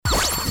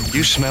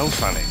You smell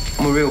funny.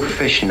 I'm a real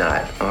fish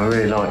nut. I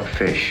really like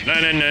fish. No,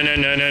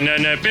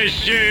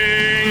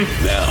 fishing!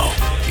 Now,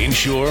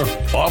 inshore,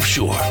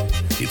 offshore.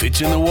 If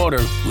it's in the water,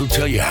 we'll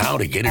tell you how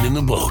to get it in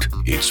the boat.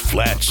 It's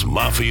Flats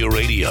Mafia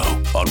Radio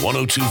on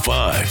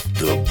 102.5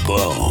 The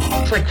Bone.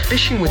 It's like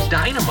fishing with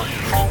dynamite.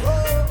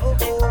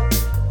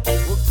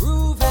 We're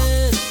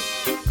grooving,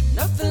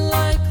 nothing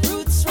like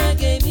roots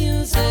reggae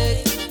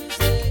music.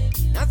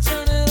 Now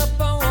turn it up,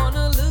 I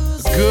wanna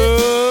lose it.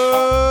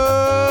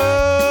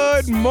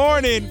 Good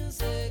morning.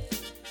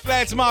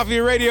 Flats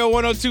Mafia Radio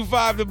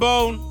 102.5 The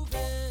Bone.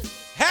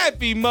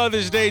 Happy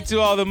Mother's Day to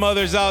all the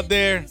mothers out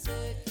there.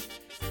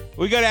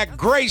 We got a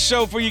great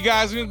show for you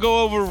guys. We're going to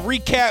go over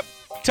recap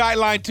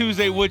Tightline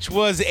Tuesday, which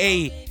was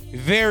a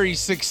very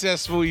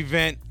successful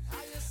event.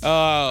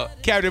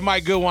 Captain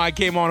Mike Goodwine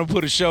came on and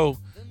put a show.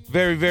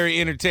 Very,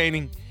 very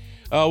entertaining.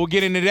 We'll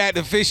get into that.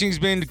 The fishing's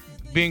been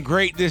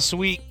great this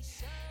week.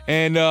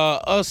 And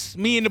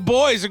me and the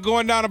boys are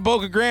going down to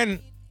Boca Grande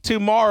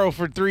tomorrow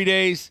for 3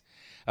 days.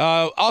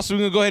 Also, we're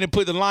going to go ahead and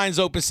put the lines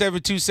open,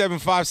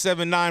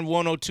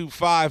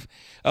 727-579-1025.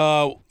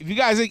 If you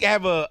guys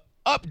have a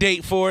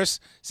update for us,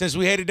 since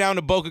we headed down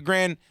to Boca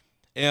Grande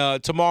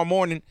tomorrow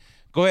morning,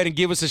 go ahead and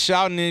give us a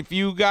shout. And if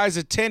you guys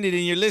attended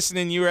and you're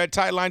listening, you were at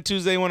Tightline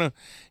Tuesday, want to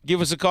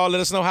give us a call,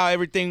 let us know how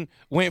everything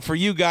went for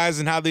you guys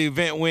and how the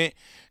event went,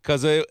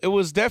 because it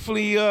was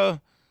definitely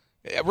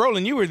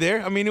Roland, you were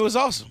there. I mean, it was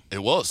awesome.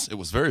 It was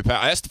very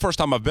powerful. That's the first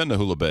time I've been to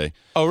Hula Bay.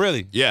 Oh,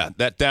 really? Yeah,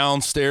 that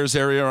downstairs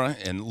area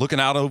and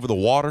looking out over the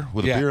water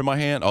with a beer in my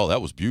hand. Oh,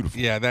 that was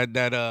beautiful. Yeah,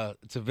 that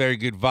it's a very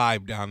good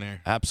vibe down there.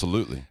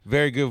 Absolutely.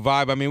 Very good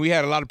vibe. I mean, we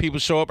had a lot of people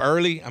show up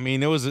early. I mean,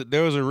 there was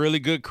a really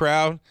good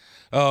crowd.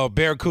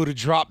 Barracuda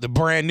dropped the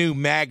brand new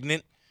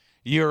magnet.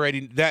 You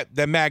already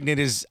that magnet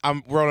is.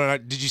 I'm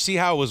rolling. Did you see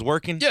how it was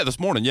working? Yeah, this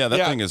morning. Yeah,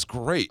 that thing is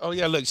great. Oh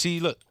yeah, look.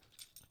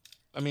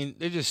 I mean,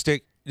 they just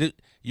stick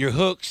your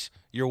hooks,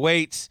 your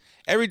weights,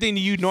 everything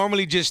that you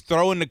normally just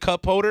throw in the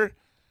cup holder.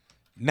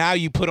 Now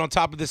you put on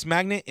top of this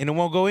magnet and it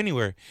won't go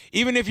anywhere.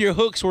 Even if your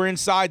hooks were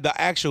inside the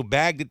actual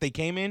bag that they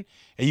came in,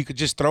 and you could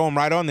just throw them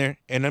right on there.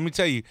 And let me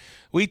tell you,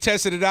 we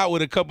tested it out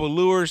with a couple of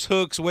lures,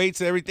 hooks,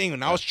 weights, everything.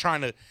 And I was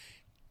trying to,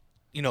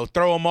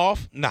 throw them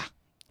off. Nah.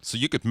 So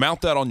you could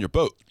mount that on your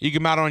boat. You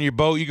can mount it on your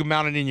boat. You can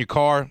mount it in your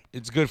car.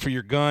 It's good for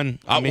your gun.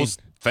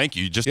 Thank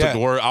you. Just took the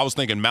word. I was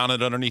thinking mount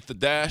it underneath the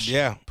dash.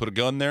 Yeah. Put a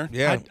gun there.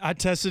 Yeah. I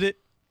tested it.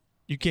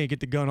 You can't get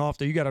the gun off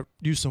there. You got to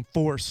use some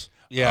force.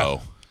 Yeah.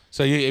 Oh.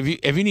 So if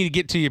you need to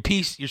get to your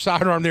piece, your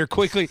sidearm there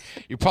quickly,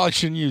 you probably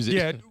shouldn't use it.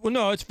 Yeah. Well,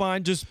 no, it's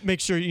fine. Just make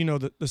sure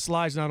the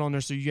slide's not on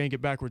there, so you can't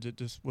get backwards. It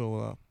just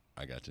will.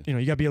 I got you.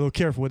 You got to be a little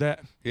careful with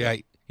that. Yeah.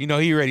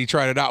 He already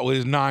tried it out with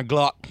his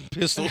non-Glock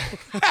pistol.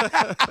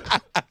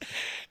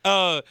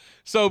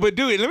 But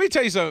dude, let me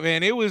tell you something,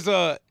 man. It was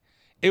a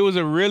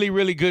really,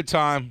 really good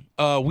time.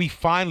 We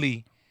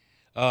finally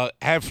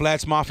had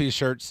Flats Mafia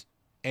shirts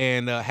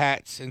and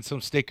hats and some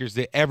stickers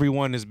that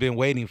everyone has been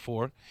waiting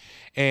for.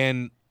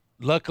 And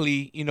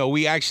luckily,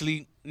 we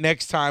actually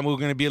next time we're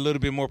going to be a little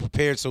bit more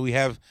prepared, so we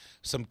have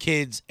some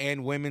kids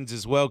and women's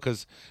as well,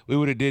 because we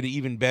would have did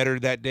even better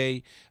that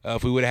day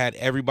if we would have had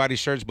everybody's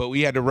shirts. But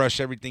we had to rush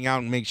everything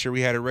out and make sure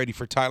we had it ready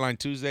for Tightline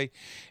Tuesday,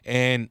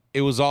 and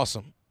it was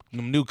awesome.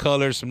 Some new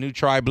colors, some new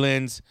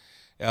tri-blends,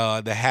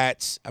 the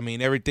hats. I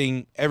mean,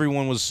 everything.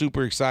 Everyone was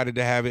super excited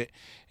to have it,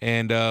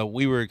 and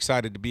we were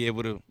excited to be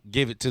able to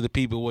give it to the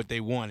people what they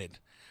wanted.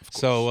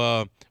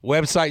 So the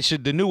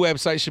new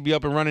website should be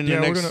up and running.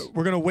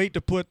 We're gonna wait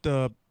to put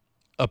the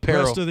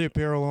rest of the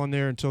apparel on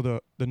there until the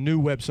new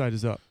website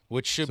is up,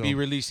 which should be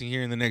releasing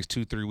here in the next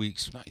 2-3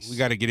 weeks. Nice. We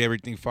got to get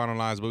everything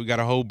finalized, but we got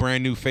a whole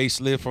brand new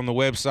facelift on the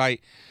website,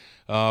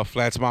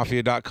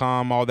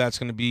 FlatsMafia.com. All that's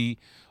going to be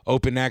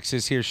open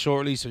access here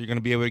shortly, so you're going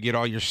to be able to get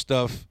all your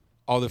stuff,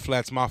 all the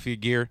Flats Mafia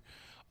gear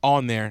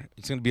on there.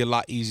 It's going to be a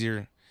lot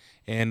easier.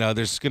 And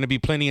there's going to be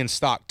plenty in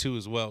stock, too,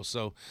 as well.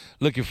 So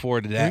looking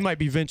forward to that. We might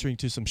be venturing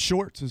to some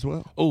shorts as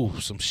well. Oh,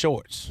 some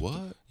shorts.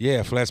 What?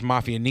 Yeah, Flats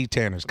Mafia knee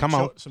tanners. Come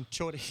on. Some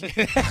shorties.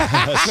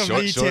 Some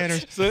knee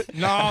tanners.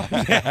 No.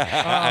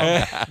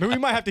 But we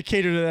might have to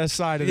cater to that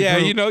side of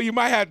the group. You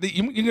might have to.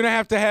 You're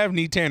going to have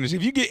knee tanners.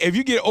 If you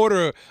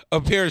order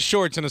a pair of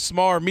shorts in a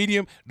small or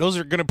medium, those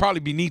are going to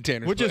probably be knee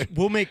tanners.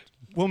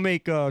 We'll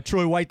make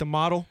Troy White the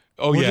model.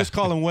 Oh, we'll just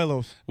call him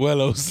Wellos.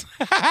 Wellos.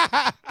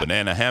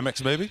 Banana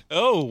hammocks, maybe?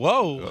 Oh,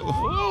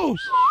 whoa.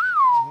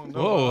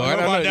 Whoa. I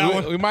don't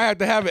know. We might have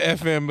to have an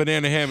FM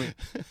banana hammock.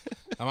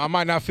 I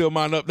might not fill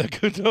mine up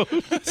that good, though.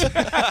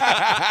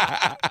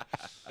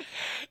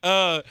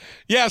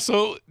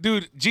 So,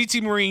 dude,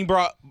 GT Marine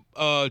brought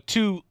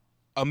 2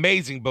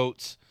 amazing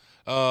boats.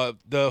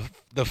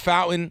 The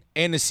Fountain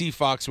and the Sea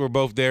Fox were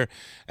both there.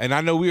 And I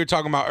know we were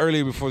talking about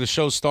earlier before the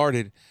show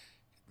started,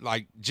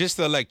 like just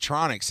the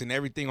electronics and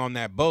everything on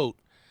that boat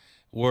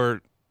were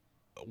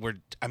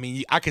I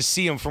mean, I could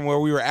see them from where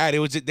we were at.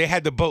 They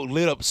had the boat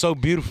lit up so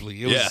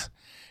beautifully. It was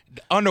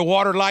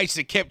underwater lights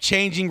that kept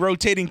changing,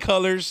 rotating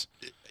colors.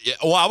 Yeah,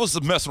 well, I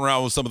was messing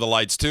around with some of the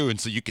lights too, and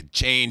so you could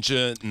change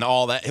it and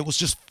all that. It was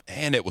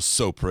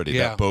so pretty.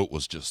 Yeah. That boat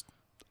was just,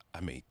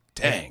 I mean,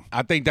 Dang.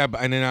 I think that,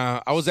 and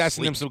then I was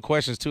asking them some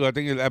questions too. I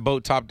think that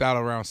boat topped out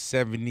around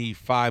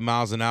 75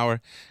 miles an hour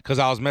because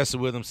I was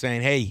messing with them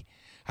saying, hey,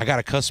 I got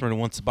a customer that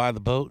wants to buy the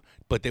boat,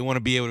 but they want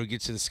to be able to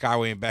get to the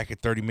Skyway and back in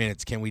 30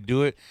 minutes. Can we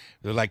do it?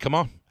 They're like, come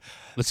on.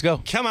 Let's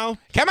go. Come on.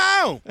 Come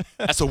on.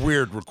 That's a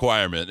weird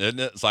requirement. And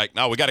it's like,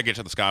 no, we got to get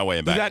to the Skyway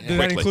and back. Did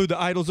that include the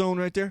idle zone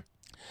right there?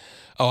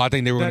 Oh, I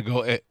think they were going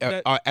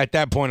to go at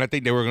that point. I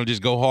think they were going to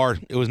just go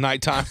hard. It was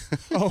nighttime.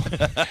 Oh,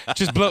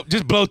 just blow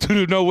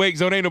through the no wake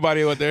zone. Ain't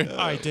nobody out there. all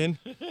right then.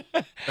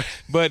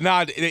 But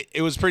nah,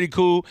 it was pretty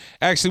cool.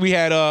 Actually, we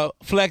had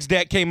Flex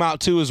Deck came out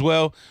too as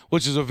well,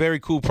 which is a very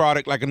cool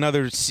product, like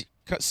another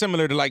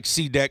similar to like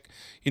Sea Deck,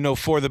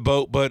 for the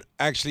boat, but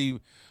actually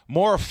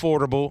more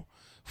affordable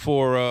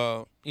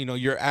for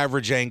your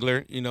average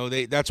angler.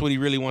 That's what he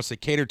really wants to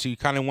cater to. He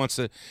kind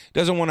of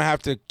doesn't want to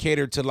have to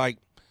cater to like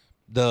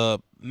the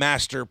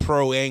master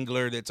pro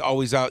angler that's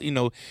always out.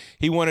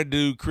 He wanted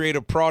to create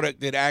a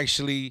product that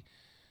actually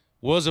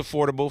was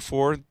affordable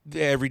for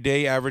the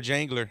everyday average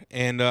angler,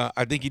 and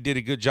I think he did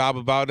a good job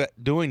about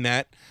doing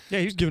that. Yeah,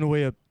 he was giving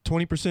away a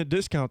 20%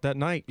 discount that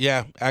night.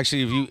 Yeah,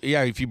 actually,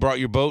 if you brought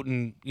your boat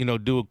and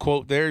do a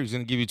quote there, he was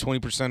going to give you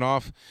 20%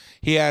 off.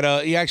 He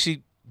had he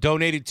actually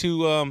donated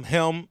 2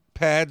 helm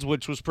pads,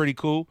 which was pretty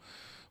cool.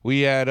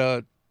 We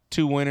had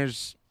 2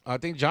 winners. I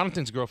think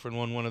Jonathan's girlfriend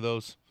won one of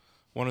those.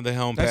 One of the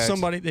helm pads. That's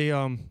somebody they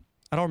I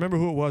don't remember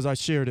who it was. I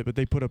shared it, but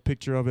they put a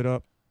picture of it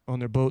up on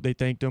their boat. They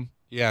thanked them.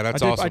 Yeah,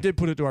 that's awesome. I did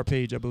put it to our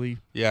page, I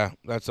believe. Yeah,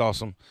 that's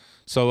awesome.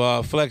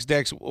 So Flex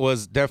Decks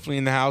was definitely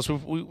in the house.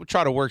 We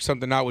try to work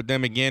something out with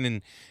them again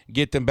and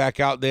get them back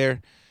out there.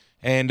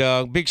 And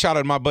big shout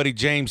out to my buddy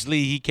James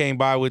Lee. He came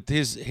by with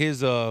his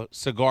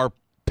cigar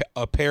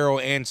apparel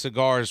and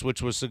cigars,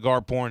 which was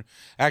Cigar Porn.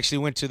 Actually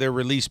went to their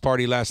release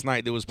party last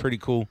night. That was pretty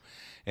cool.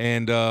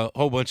 And a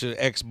whole bunch of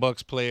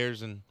ex-Bucks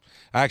players. And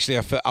actually,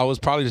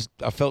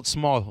 I felt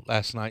small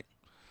last night.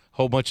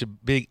 Whole bunch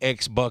of big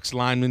ex-Bucks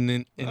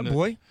linemen in the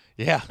boy.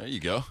 Yeah. There you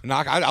go. And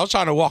I was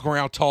trying to walk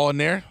around tall in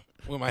there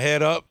with my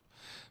head up,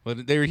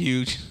 but they were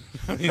huge.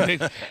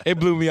 It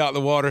blew me out of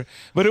the water.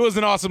 But it was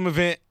an awesome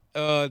event.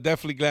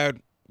 Definitely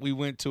glad we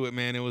went to it,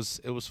 man. It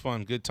was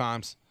fun. Good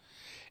times.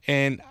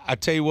 And I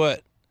tell you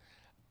what,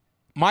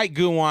 Mike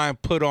Goodwine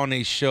put on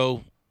a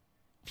show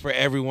for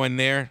everyone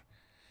there.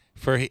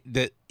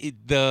 It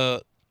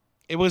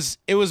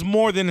was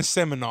more than a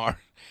seminar.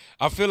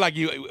 I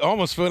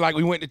almost feel like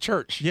we went to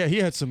church. Yeah, he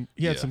had some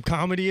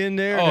comedy in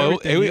there. Oh,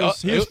 he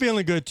was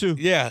feeling good too.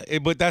 Yeah,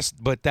 but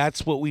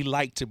that's what we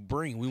like to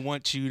bring. We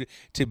want you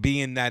to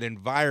be in that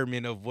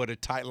environment of what a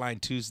Tight Line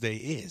Tuesday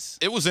is.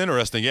 It was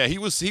interesting. Yeah, he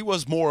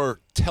was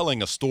more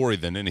telling a story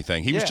than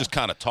anything. He was just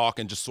kind of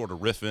talking, just sort of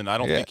riffing. I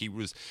don't think he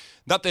was.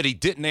 Not that he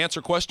didn't answer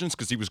questions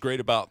because he was great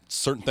about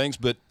certain things,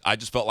 but I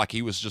just felt like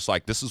he was just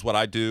like, this is what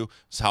I do.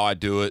 This is how I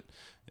do it.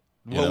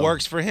 What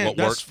works for him.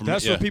 That's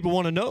what people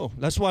want to know.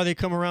 That's why they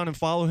come around and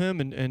follow him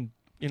and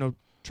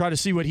try to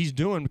see what he's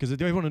doing because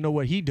they want to know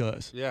what he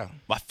does. Yeah.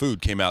 My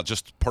food came out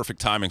just perfect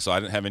timing, so I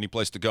didn't have any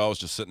place to go. I was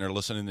just sitting there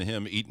listening to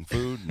him, eating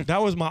food.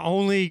 That was my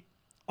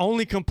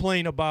only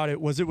complaint about it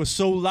was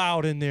so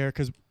loud in there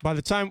because by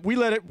the time we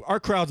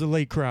our crowd's a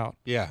late crowd.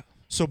 Yeah.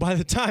 So by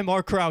the time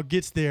our crowd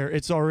gets there,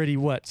 it's already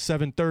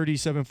 7:30,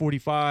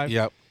 7:45.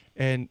 Yep.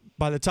 And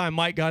by the time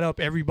Mike got up,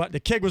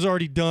 the keg was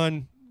already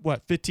done.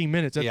 15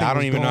 minutes? I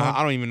don't even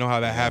know how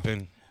that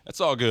happened. That's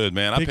all good,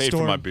 man. I paid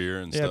for my beer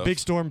and stuff. Yeah, big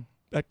storm.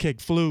 That keg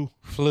flew.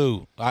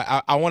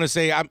 I want to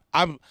say I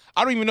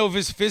don't even know if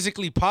it's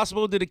physically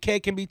possible that a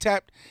keg can be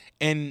tapped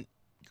and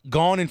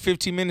gone in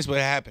 15 minutes, but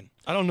it happened.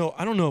 I don't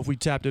know if we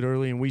tapped it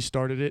early and we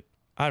started it.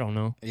 I don't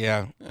know.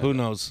 Yeah, who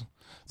knows?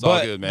 It's all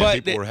good,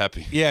 man. People were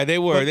happy. Yeah, they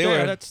were.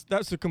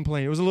 That's the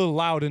complaint. It was a little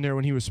loud in there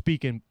when he was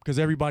speaking because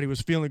everybody was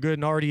feeling good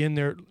and already in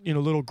their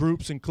little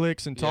groups and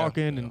cliques and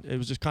talking, and it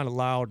was just kind of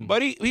loud.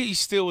 But he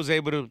still was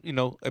able to,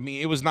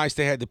 it was nice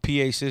they had the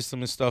PA system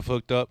and stuff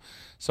hooked up,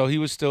 so he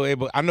was still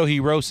able. I know he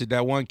roasted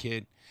that one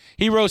kid.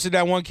 He roasted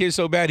that one kid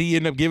so bad he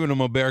ended up giving him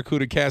a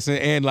Barracuda cast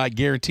and like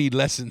guaranteed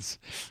lessons.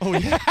 Oh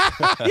yeah,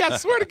 yeah, I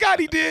swear to God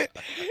he did.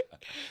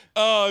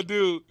 Oh,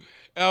 dude.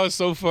 That was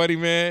so funny,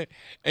 man.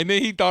 And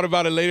then he thought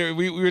about it later.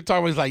 We were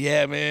talking. He's like,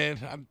 "Yeah,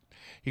 man."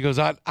 He goes,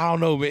 "I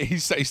don't know, man." He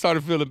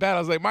started feeling bad. I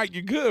was like, "Mike,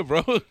 you're good,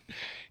 bro."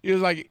 He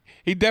was like,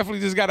 "He definitely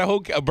just got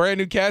a brand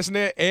new cast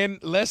net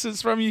and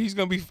lessons from you. He's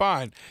gonna be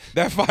fine.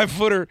 That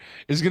 5-footer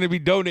is gonna be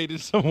donated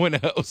to someone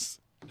else."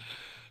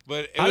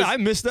 But I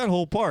missed that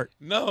whole part.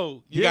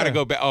 No, you got to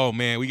go back. Oh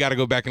man, we got to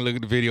go back and look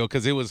at the video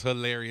because it was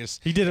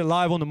hilarious. He did it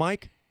live on the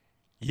mic.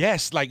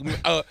 Yes, like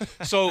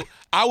so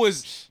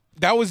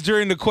that was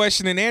during the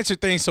question and answer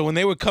thing. So when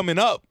they were coming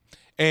up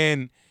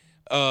and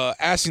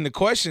asking the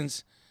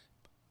questions,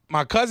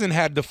 my cousin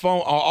had the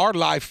phone on our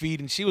live feed,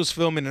 and she was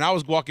filming, and I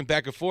was walking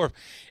back and forth.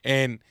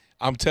 And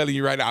I'm telling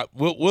you right now,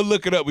 we'll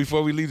look it up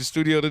before we leave the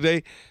studio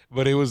today.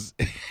 But it was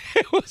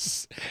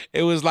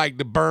like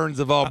the burns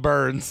of all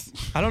burns.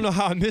 I don't know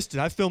how I missed it.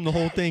 I filmed the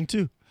whole thing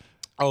too.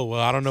 Oh well,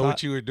 I don't know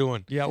what you were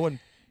doing. Yeah, I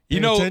wasn't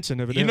paying attention.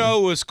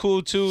 Evidently. What's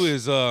cool too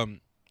is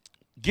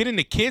getting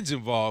the kids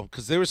involved,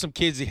 because there were some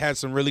kids that had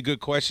some really good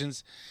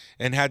questions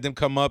and had them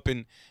come up,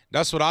 and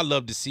that's what I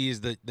love to see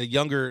is the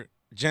younger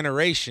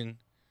generation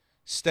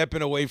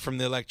stepping away from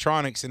the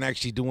electronics and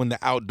actually doing the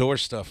outdoor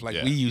stuff like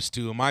we used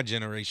to in my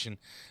generation.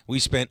 We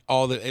spent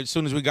as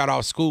soon as we got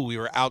off school, we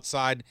were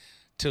outside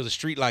till the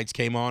street lights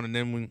came on, and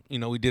then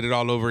we did it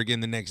all over again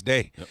the next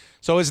day. Yep.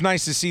 So it's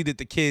nice to see that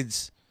the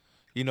kids,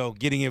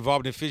 getting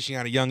involved in fishing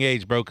at a young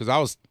age, bro,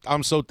 because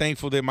I'm so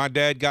thankful that my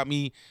dad got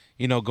me,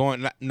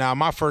 going. Now,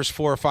 my first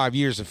 4 or 5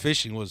 years of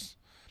fishing was,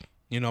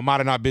 might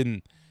have not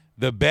been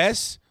the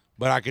best,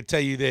 but I could tell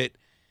you that,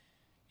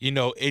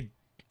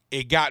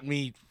 it got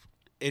me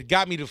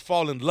to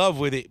fall in love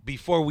with it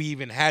before we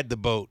even had the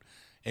boat,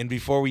 and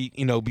before we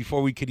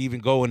could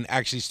even go and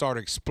actually start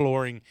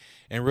exploring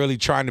and really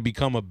trying to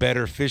become a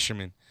better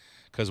fisherman,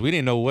 because we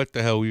didn't know what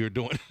the hell we were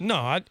doing.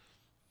 No,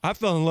 I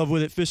fell in love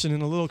with it fishing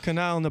in a little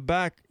canal in the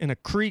back in a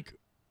creek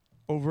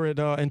over at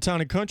in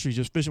Town and Country,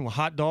 just fishing with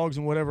hot dogs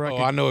and whatever.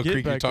 I know what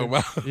creek you're talking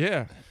about.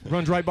 Yeah,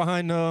 runs right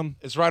behind.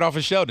 It's right off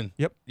of Sheldon.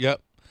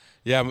 Yep.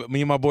 Yeah, me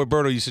and my boy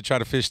Berto used to try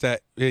to fish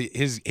that.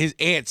 His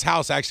aunt's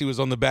house actually was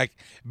on the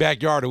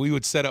backyard, and we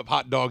would set up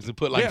hot dogs and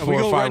put 4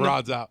 or 5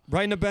 rods out.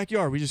 Right in the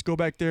backyard. We just go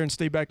back there and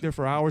stay back there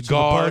for hours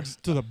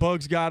till the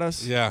bugs got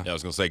us. Yeah. I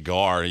was going to say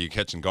gar. Are you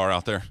catching gar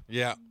out there?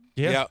 Yeah.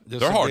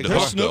 They're hard to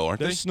hook, though, aren't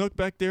they? There's snook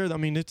back there. I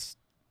mean,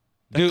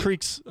 that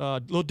creek's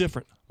a little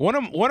different. One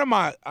of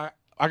my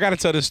I got to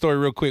tell this story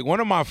real quick. One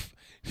of my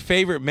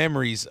favorite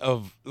memories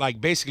of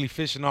basically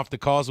fishing off the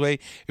causeway,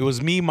 it was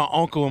me, my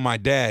uncle, and my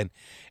dad,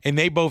 and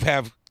they both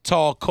have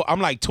tall. I'm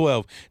like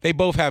 12. They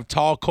both have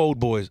tall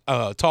boys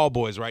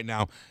right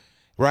now,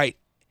 right?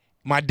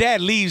 My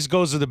dad leaves,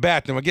 goes to the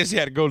bathroom. I guess he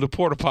had to go to the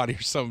porta potty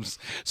or something.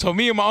 So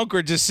me and my uncle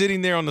are just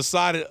sitting there on the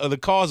side of the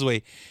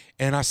causeway,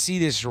 and I see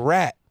this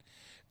rat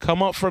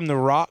come up from the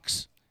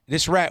rocks.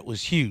 This rat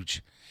was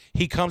huge.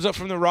 He comes up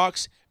from the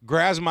rocks,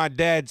 grabs my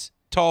dad's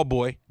tall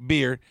boy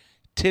beer,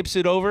 tips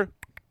it over,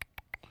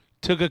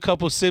 took a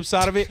couple sips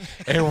out of it,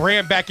 and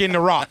ran back in the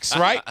rocks,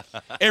 right?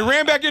 And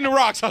ran back in the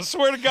rocks, I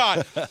swear to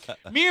God.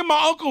 Me and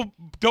my uncle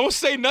don't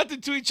say nothing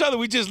to each other.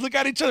 We just look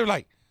at each other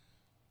like,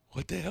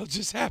 what the hell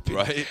just happened?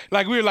 Right.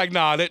 Like, we were like,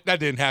 nah, that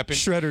didn't happen.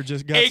 Shredder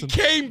just got It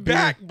came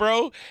back,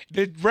 bro.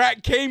 The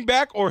rat came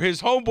back, or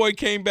his homeboy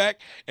came back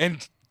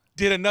and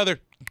did another.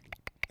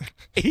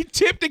 He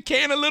tipped the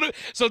can a little.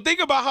 So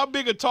think about how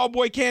big a tall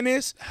boy can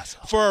is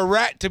for a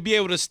rat to be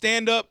able to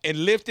stand up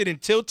and lift it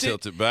and tilt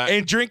it back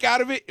and drink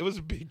out of it. It was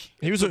a big.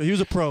 He was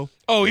a pro.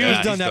 Oh, he was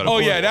done that. Oh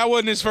yeah, that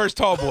wasn't his first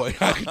tall boy.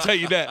 I can tell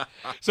you that.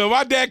 So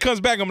my dad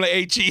comes back. I'm like,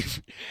 hey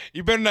chief,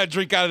 you better not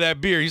drink out of that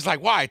beer. He's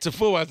like, why? It's a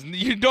full. I said,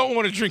 you don't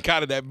want to drink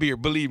out of that beer,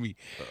 believe me.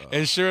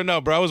 And sure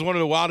enough, bro, it was one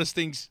of the wildest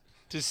things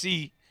to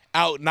see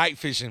out night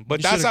fishing.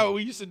 But that's how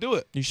we used to do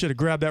it. You should have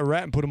grabbed that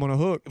rat and put him on a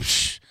hook.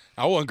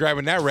 I wasn't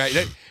grabbing that rat.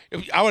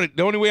 The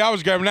only way I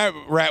was grabbing that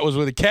rat was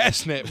with a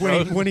cast net,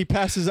 bro. When he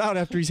passes out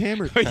after he's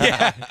hammered.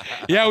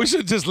 yeah, we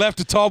should have just left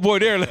the tall boy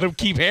there and let him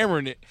keep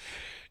hammering it.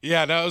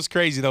 Yeah, that was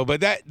crazy though.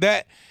 But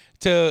that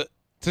to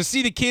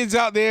see the kids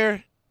out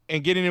there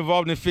and getting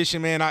involved in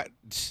fishing, man,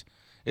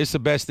 it's the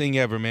best thing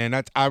ever,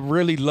 man. I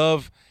really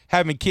love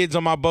having kids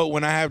on my boat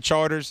when I have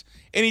charters.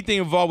 Anything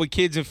involved with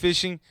kids and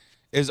fishing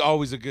is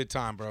always a good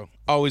time, bro.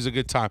 Always a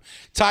good time.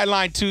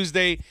 Tightline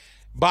Tuesday.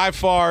 By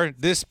far,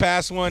 this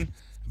past one,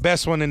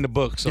 best one in the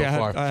book so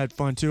far. I had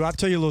fun, too. I'll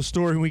tell you a little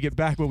story when we get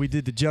back what we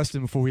did to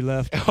Justin before we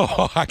left.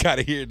 Oh, I got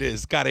to hear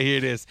this.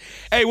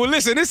 Hey, well,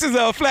 listen, this is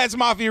Flats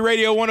Mafia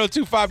Radio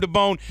 102.5 The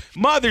Bone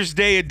Mother's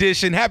Day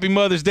edition. Happy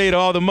Mother's Day to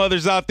all the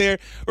mothers out there.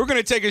 We're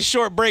going to take a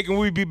short break, and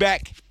we'll be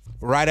back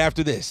right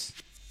after this.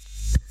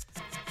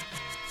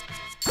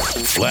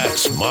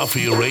 Flats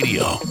Mafia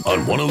Radio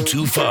on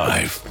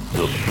 102.5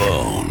 The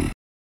Bone.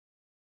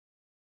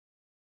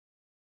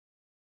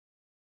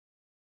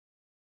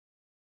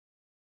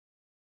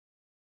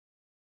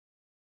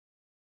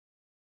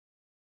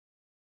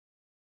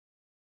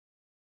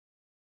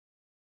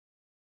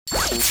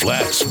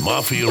 Flats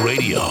Mafia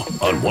Radio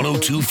on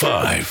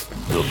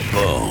 102.5 The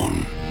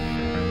Bone.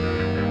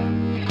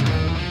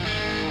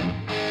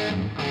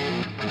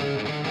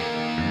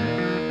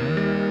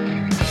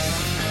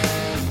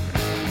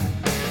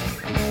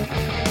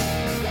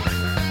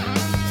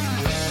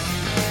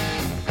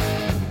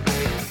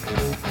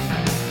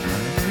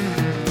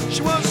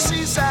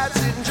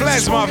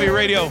 Flats Mafia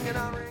Radio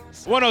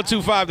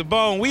 102.5 The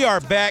Bone. We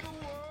are back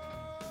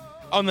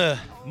on the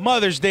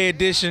Mother's Day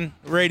edition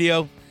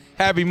radio.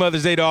 Happy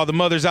Mother's Day to all the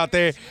mothers out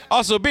there.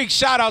 Also, big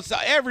shout-outs to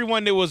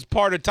everyone that was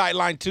part of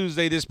Tightline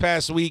Tuesday this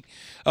past week.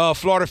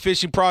 Florida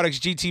Fishing Products,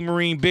 GT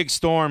Marine, Big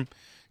Storm,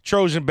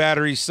 Trojan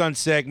Batteries,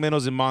 Sunset,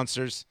 Minnows and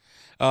Monsters.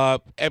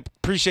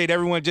 Appreciate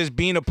everyone just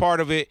being a part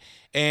of it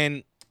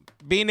and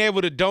being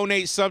able to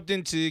donate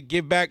something to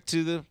give back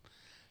to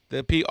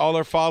all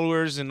our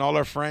followers and all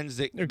our friends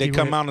that they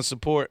come out and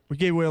support. We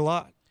gave away a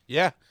lot.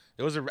 Yeah.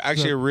 It was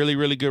actually a really,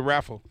 really good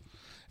raffle.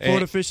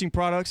 Florida Fishing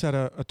Products had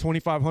a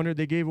 $2,500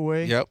 they gave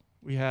away. Yep.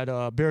 We had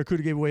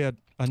Barracuda gave away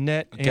a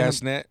net,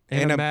 gas net,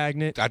 and a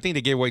magnet. I think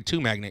they gave away 2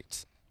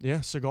 magnets.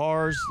 Yeah,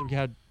 cigars. We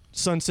had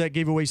Sunset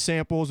gave away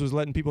samples, was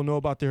letting people know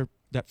about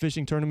that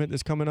fishing tournament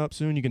that's coming up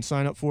soon. You can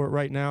sign up for it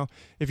right now.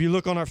 If you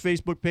look on our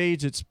Facebook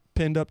page, it's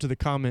pinned up to the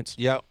comments.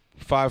 Yep,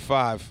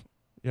 5-5.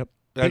 Yep.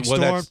 Big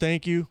Storm,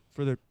 thank you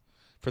for the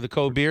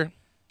cold beer.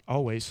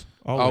 Always.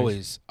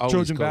 cold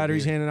Trojan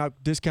Batteries beer. handing out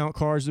discount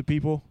cards to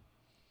people.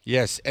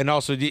 Yes, and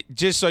also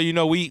just so you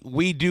know,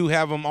 we do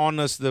have them on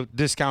us, the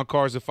discount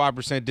cards, the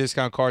 5%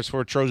 discount cards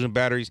for Trojan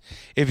Batteries.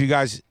 If you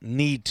guys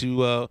need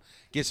to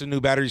get some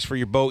new batteries for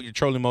your boat, your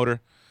trolling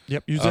motor.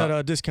 Yep, use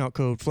that discount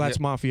code,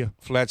 FlatsMafia.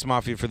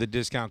 FlatsMafia for the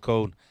discount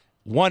code,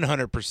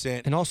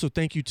 100%. And also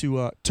thank you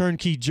to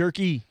Turnkey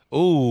Jerky.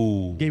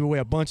 Ooh. Gave away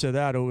a bunch of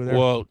that over there.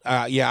 Well,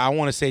 I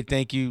want to say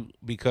thank you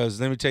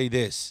because let me tell you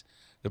this.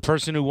 The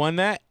person who won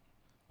that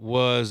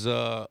was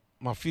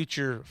my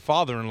future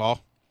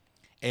father-in-law.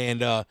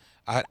 And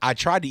I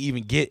tried to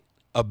even get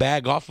a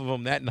bag off of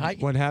him that night.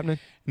 What happened?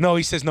 No,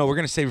 he says, no, we're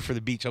going to save it for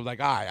the beach. I'm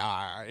like, all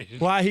right.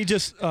 Well, he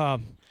just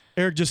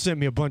Eric just sent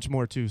me a bunch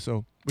more, too,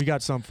 so we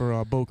got some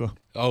for Boca.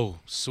 Oh,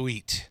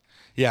 sweet.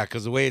 Yeah,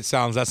 because the way it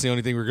sounds, that's the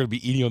only thing we're going to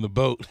be eating on the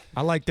boat.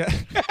 I like that.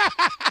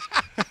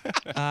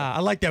 I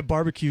like that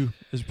barbecue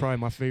is probably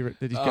my favorite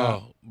that he's got.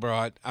 Oh,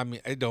 bro, I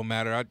mean, it don't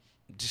matter. I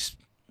just,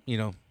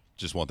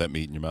 Just want that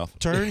meat in your mouth.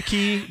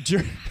 Turnkey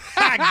jerk.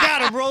 I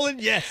got him,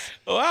 Roland. Yes.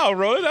 Wow,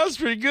 Roland, that was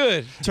pretty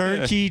good.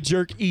 Turnkey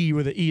jerk E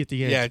with an E at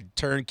the end. Yeah,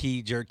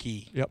 turnkey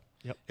jerky. Yep.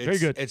 Very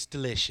good. It's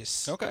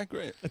delicious. Okay,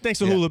 great. And thanks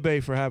to Hula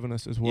Bay for having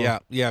us as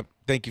well. Yeah.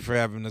 Thank you for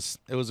having us.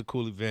 It was a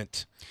cool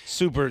event.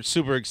 Super,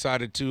 super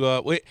excited to.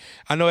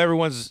 I know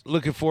everyone's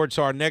looking forward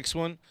to our next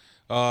one.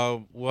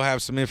 We'll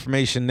have some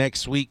information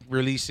next week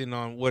releasing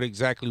on what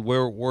exactly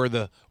where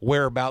the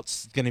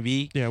whereabouts going to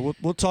be. Yeah,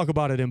 we'll talk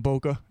about it in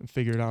Boca and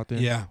figure it out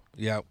then.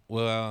 Yeah.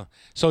 Well,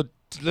 so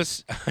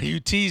let's. You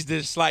teased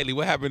this slightly.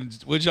 What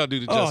happened? What did y'all do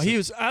to Justin? Oh, he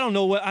was. I don't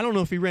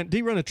know if he ran. Did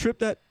he run a trip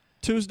that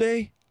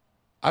Tuesday?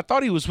 I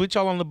thought he was with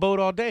y'all on the boat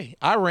all day.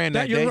 I ran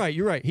that day.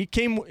 You're right. He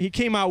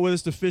came out with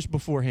us to fish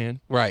beforehand.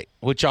 Right.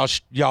 Which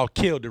y'all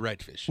killed the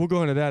redfish. We'll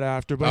go into that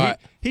after.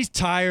 But he's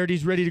tired.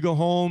 He's ready to go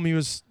home. He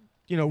was.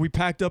 We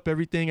packed up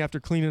everything after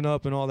cleaning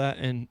up and all that,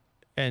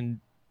 and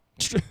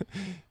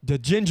the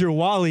ginger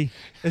Wally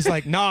is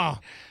like, nah,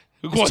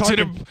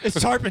 it's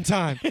tarpon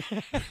time.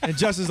 And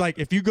Justin's like,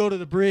 if you go to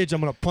the bridge, I'm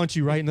gonna punch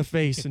you right in the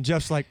face. And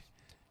Jeff's like,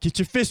 get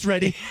your fist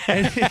ready,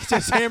 and he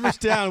just hammers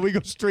down. We go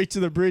straight to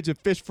the bridge and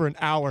fish for an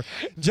hour.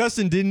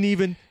 Justin didn't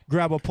even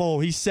grab a pole.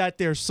 He sat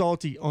there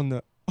salty in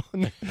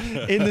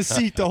the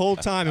seat the whole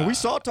time, and we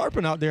saw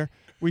tarpon out there.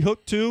 We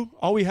hooked 2.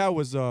 All we had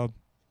was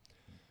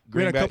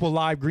we had a couple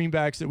live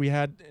greenbacks that we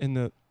had in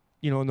the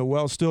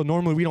well still.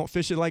 Normally we don't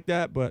fish it like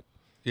that, but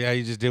yeah,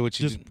 you just did what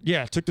you did.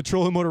 Yeah, took the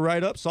trolling motor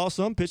right up, saw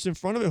some, pitched in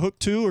front of it,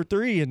 hooked 2 or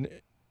 3, and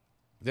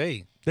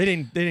they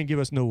didn't give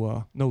us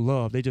no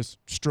love. They just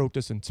stroked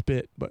us and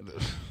spit. But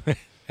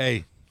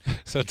hey,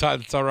 so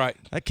it's all right.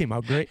 That came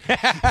out great,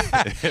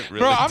 really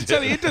bro. I'm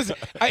telling you, it does.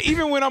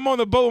 Even when I'm on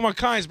the boat with my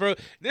clients, bro,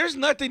 there's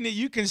nothing that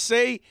you can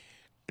say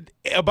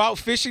about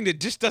fishing that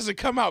just doesn't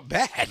come out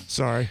bad.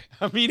 Sorry.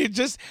 I mean, it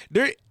just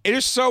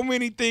there's so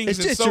many things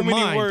and so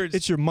many words.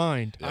 It's your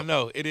mind. I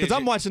know it is. Because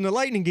I'm watching the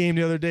Lightning game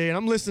the other day, and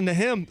I'm listening to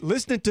him,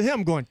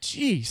 going,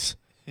 "Jeez,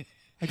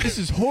 like this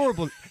is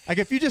horrible." Like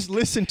if you just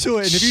listen to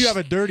it, and if you have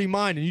a dirty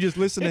mind and you just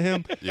listen to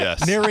him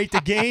narrate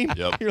the game,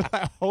 you're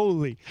like,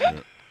 "Holy."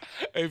 Yeah.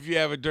 If you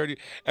have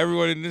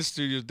everyone in this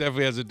studio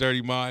definitely has a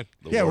dirty mind.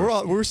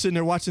 We're sitting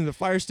there watching the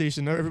fire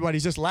station.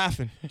 Everybody's just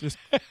laughing. Just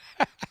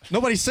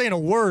nobody's saying a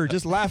word,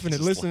 just laughing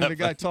and listening to the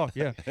guy talk.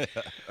 Yeah.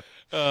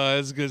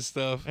 That's good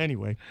stuff.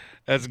 Anyway,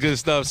 that's good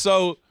stuff.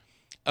 So,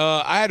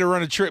 I had to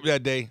run a trip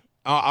that day.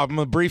 I'm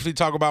gonna briefly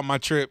talk about my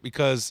trip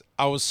because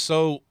I was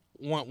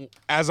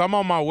as I'm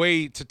on my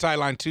way to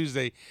Tightline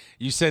Tuesday,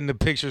 you send the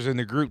pictures in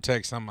the group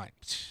text. I'm like,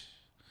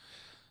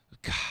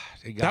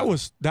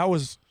 God, that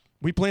was.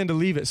 We planned to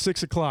leave at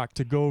 6:00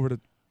 to go over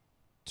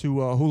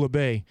to Hula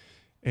Bay,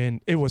 and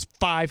it was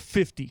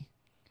 5:50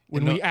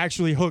 when we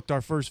actually hooked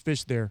our first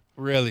fish there.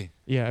 Really?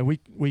 Yeah, and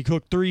we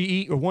hooked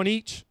 1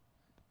 each.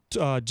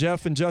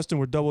 Jeff and Justin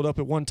were doubled up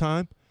at one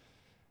time,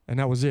 and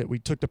that was it. We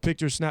took the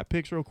picture, snapped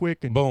pics real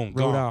quick, and boom,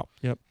 rode out.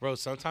 Yep. Bro,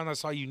 sometimes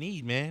that's all you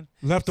need, man.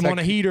 Left them on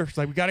a heater. It's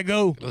like, we got to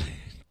go.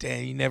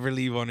 Damn, you never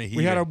leave on a heater.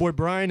 We had our boy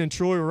Brian and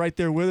Troy were right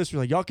there with us. We're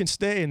like, y'all can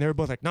stay. And they were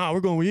both like, nah,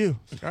 we're going with you.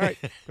 Like, all right,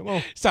 come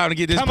on. It's time to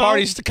get this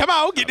party. Come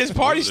on, get this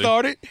party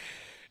started.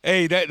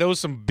 Hey, that was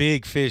some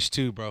big fish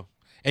too, bro.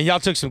 And y'all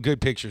took some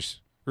good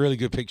pictures. Really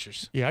good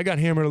pictures. Yeah, I got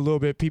hammered a little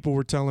bit. People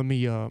were telling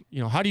me,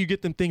 how do you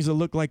get them things that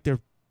look like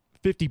they're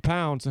 50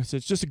 pounds? And I said,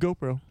 it's just a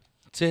GoPro.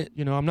 That's it.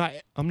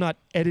 I'm not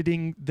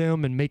editing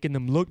them and making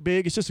them look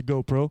big. It's just a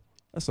GoPro.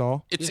 That's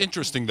all. It's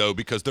interesting, though,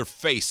 because their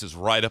face is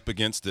right up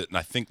against it, and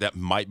I think that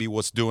might be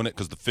what's doing it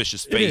because the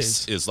fish's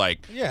face is like...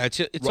 Yeah,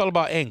 it's all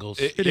about angles.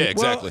 Exactly.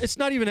 Well, it's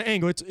not even an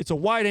angle. It's a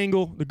wide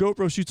angle. The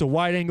GoPro shoots a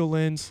wide angle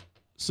lens,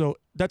 so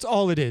that's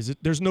all it is.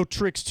 There's no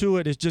tricks to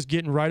it. It's just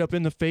getting right up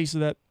in the face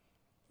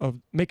of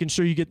making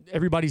sure you get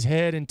everybody's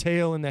head and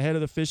tail and the head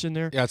of the fish in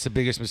there. Yeah, it's the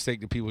biggest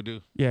mistake that people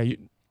do. Yeah,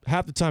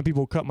 half the time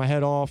people cut my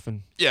head off.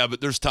 And Yeah,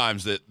 but there's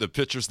times that the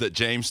pictures that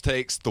James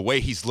takes, the way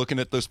he's looking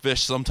at those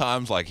fish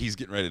sometimes, like he's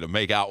getting ready to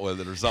make out with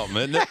it or something,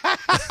 isn't it?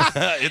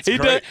 It's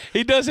great.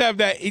 He does have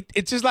that.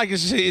 It's just like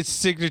his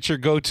signature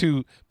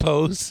go-to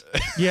pose.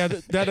 yeah,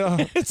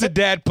 It's a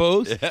dad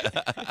pose.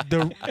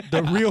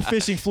 the Real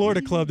Fishing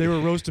Florida Club, they were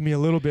roasting me a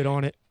little bit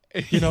on it.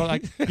 You know,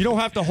 like, you don't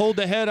have to hold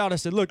the head out. I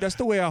said, look, that's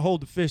the way I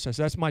hold the fish. I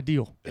said, that's my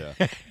deal. Yeah.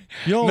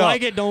 You don't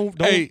like it,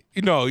 don't. Hey,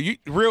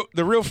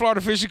 the Real Florida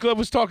Fishing Club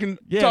was talking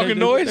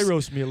noise. They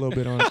roasted me a little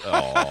bit on it.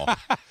 Oh,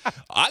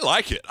 I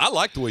like it. I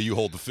like the way you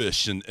hold the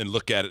fish and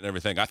look at it and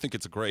everything. I think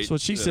it's a great. That's what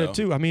she said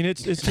too. I mean,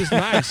 it's just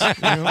nice. You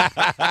know?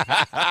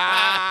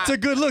 It's a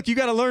good look. You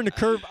got to learn to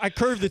curve. I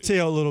curve the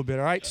tail a little bit.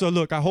 All right. So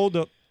look, I hold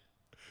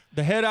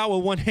the head out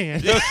with one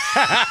hand. This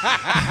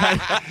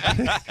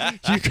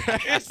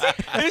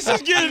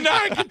is getting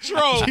out of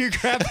control. You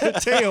grab the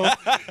tail.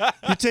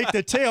 You take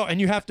the tail,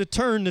 and you have to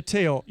turn the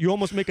tail. You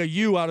almost make a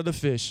U out of the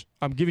fish.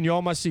 I'm giving you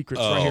all my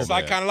secrets right here. It's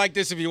like kind of like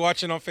this if you're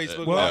watching on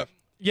Facebook Well, Live.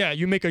 yeah,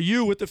 you make a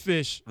U with the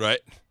fish, Right.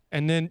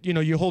 and then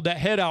you hold that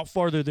head out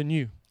farther than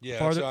you.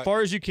 Yeah,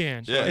 far as you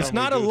can. Yeah. It's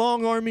not a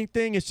long arming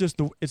thing. It's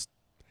just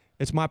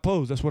it's my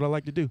pose. That's what I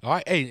like to do. All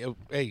right,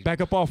 hey, Back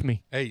up off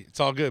me. hey,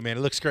 it's all good, man. It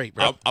looks great,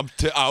 bro. I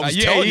was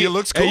telling you, it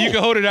looks cool. Hey, you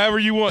can hold it however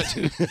you want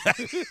to.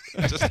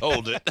 Just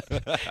hold it.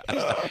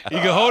 You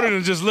can hold it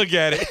and just look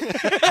at it.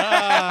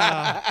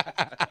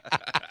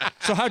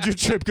 So how'd your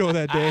trip go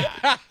that day?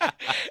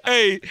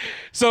 Hey,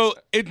 so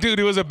it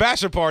was a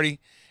bachelor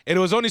party, and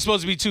it was only supposed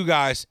to be 2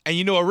 guys.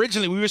 And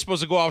originally we were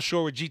supposed to go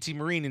offshore with GT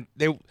Marine, and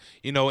they,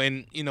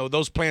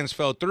 those plans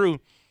fell through.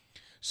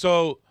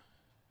 So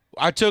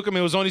I took him.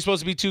 It was only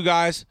supposed to be 2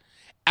 guys.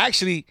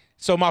 Actually,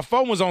 so my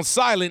phone was on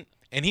silent,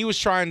 and he was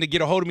trying to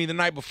get a hold of me the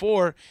night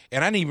before,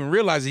 and I didn't even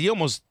realize that he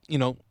almost,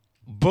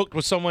 booked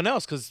with someone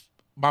else because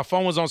my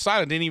phone was on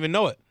silent. Didn't even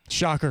know it.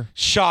 Shocker.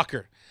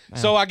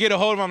 So I get a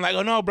hold of him. I'm like,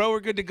 oh, no, bro, we're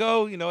good to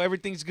go.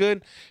 Everything's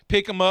good.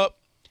 Pick him up,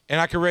 and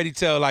I could already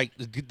tell, like,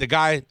 the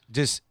guy,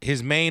 just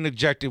his main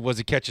objective was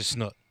to catch a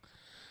snook.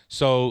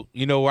 So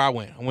you know where I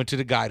went. I went to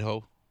the guide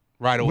hole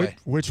right away.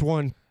 Which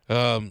one?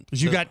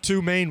 Because you got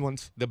 2 main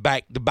ones. The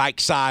bike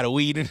side of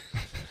Whedon.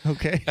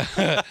 Okay.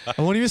 I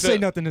won't even say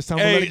nothing this time.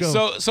 We'll let it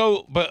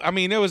go. But I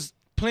mean, there was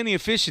plenty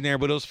of fish in there,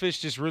 but those fish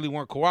just really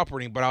weren't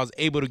cooperating. But I was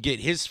able to get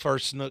his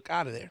first snook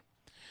out of there.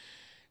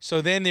 So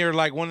then they're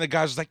like, one of the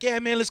guys was like, yeah,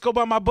 man, let's go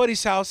by my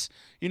buddy's house.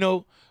 I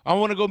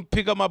want to go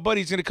pick up my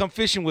buddy. He's going to come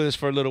fishing with us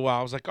for a little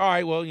while. I was like, all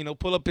right, well,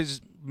 pull up his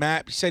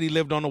map. He said he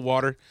lived on the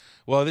water.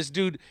 Well, this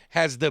dude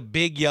has the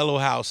big yellow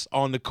house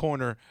on the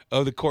corner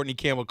of the Courtney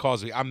Campbell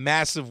Causeway.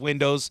 Massive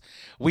windows.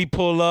 We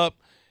pull up,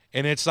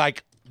 and it's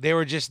like they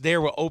were just there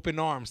with open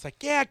arms.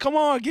 Like, yeah, come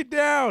on, get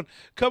down.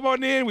 Come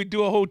on in. We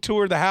do a whole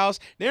tour of the house.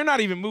 They're not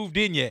even moved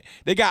in yet.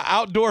 They got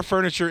outdoor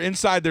furniture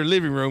inside their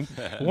living room.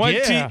 One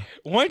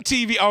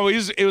TV. Oh,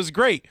 it was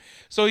great.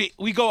 So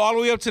we go all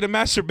the way up to the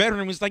master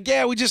bedroom. He's like,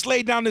 yeah, we just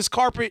laid down this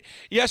carpet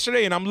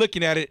yesterday, and I'm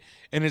looking at it,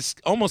 and it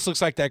almost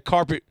looks like that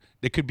carpet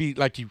that could be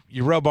like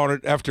you rub on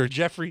it after a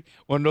Jeffrey,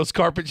 one of those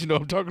carpets, you know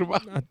what I'm talking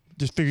about? I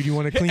just figured you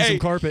want to clean some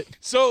carpet.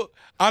 So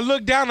I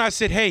looked down and I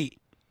said, hey,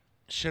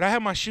 should I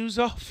have my shoes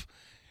off?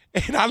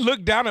 And I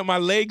looked down at my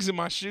legs and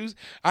my shoes.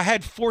 I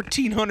had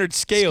 1,400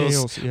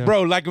 scales. Yeah.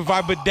 Bro, like if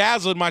I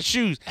bedazzled my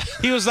shoes.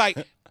 He was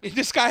like,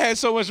 this guy had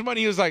so much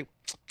money. He was like,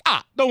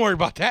 don't worry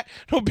about that.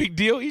 No big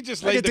deal. He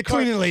just laid the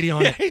cleaning lady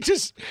on it. He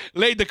just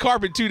laid the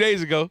carpet 2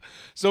 days ago.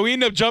 So we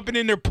ended up jumping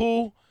in their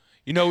pool.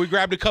 We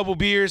grabbed a couple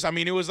beers. I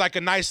mean, it was like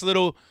a nice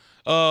little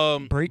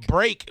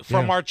break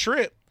from our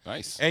trip.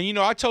 Nice. And,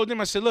 I told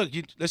them, I said, look,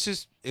 let's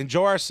just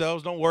enjoy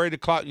ourselves. Don't worry. The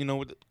clock,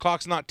 the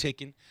clock's not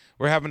ticking.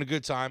 We're having a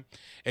good time.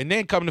 And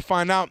then come to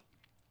find out,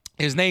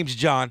 his name's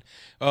John.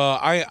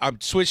 I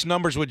switched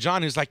numbers with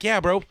John. He's like, yeah,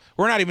 bro,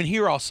 we're not even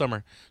here all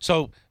summer.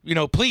 So,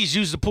 please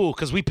use the pool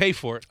because we pay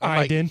for it.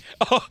 I did.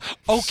 Oh,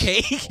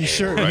 okay. You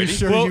sure?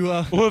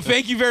 Well,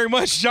 thank you very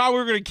much, John.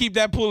 We're going to keep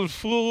that pool in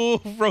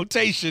full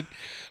rotation.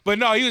 But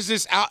no, he was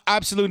just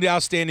absolutely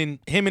outstanding.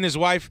 Him and his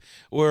wife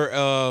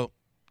were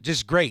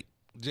just great.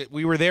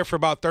 We were there for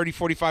about 30,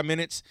 45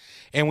 minutes,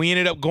 and we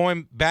ended up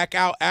going back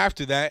out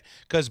after that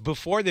because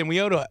before then,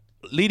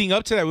 leading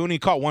up to that, we only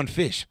caught 1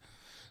 fish.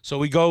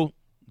 So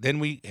then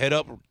we head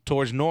up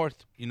towards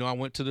north. I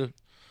went to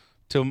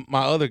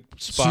my other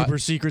spot. Super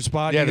secret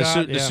spot. Yeah,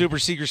 the super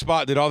secret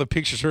spot that all the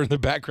pictures are in the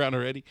background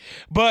already.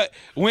 But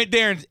went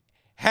there and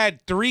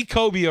had 3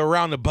 cobia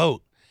around the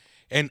boat.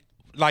 And,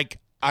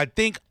 I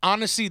think,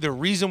 honestly, the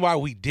reason why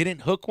we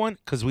didn't hook one,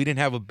 because we didn't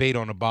have a bait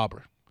on a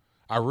bobber.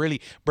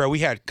 We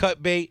had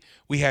cut bait,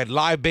 we had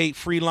live bait,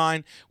 free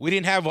line. We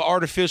didn't have an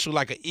artificial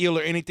like an eel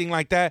or anything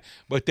like that,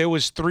 but there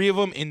was 3 of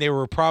them, and they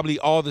were probably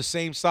all the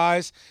same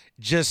size,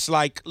 just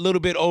like a little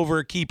bit over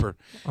a keeper.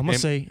 I'm gonna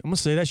say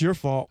that's your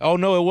fault. Oh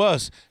no, it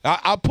was.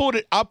 I pulled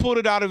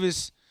it out of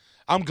his.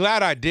 I'm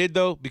glad I did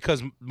though,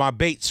 because my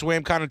bait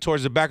swam kind of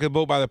towards the back of the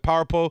boat by the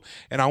power pole,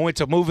 and I went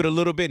to move it a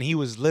little bit, and he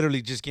was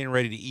literally just getting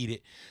ready to eat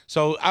it.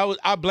 So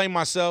I blame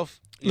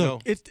myself.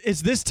 Look,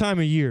 it's this time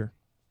of year.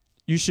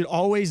 You should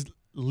always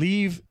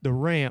leave the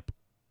ramp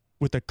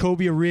with a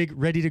cobia rig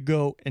ready to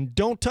go, and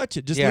don't touch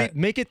it. Just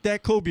make it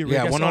that cobia rig.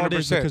 Yeah, that's 100%. all it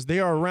is, because they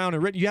are around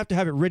and ready. You have to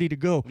have it ready to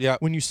go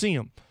when you see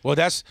them. Well,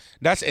 that's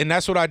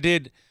what I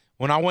did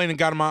when I went and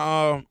got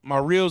my my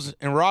reels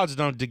and rods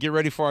done to get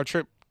ready for our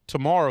trip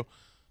tomorrow.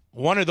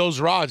 One of those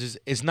rods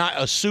is not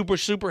a super,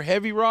 super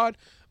heavy rod,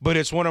 but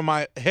it's one of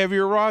my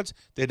heavier rods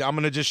that I'm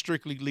going to just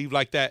strictly leave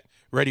like that,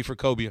 ready for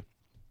cobia.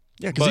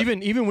 Yeah, because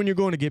even when you're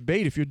going to get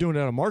bait, if you're doing it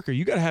on a marker,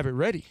 you got to have it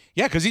ready.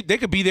 Yeah, because they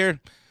could be there,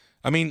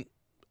 I mean,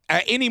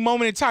 at any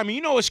moment in time. And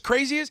you know what's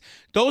crazy is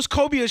those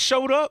cobias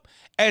showed up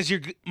as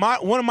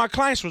one of my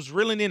clients was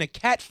reeling in a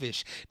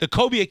catfish. The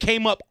cobia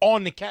came up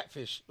on the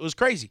catfish. It was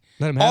crazy.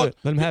 Let him have it.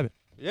 Let him have it.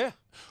 Yeah.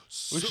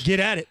 Get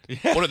at it.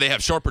 Yeah. What, do they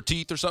have sharper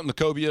teeth or something, the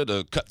cobia,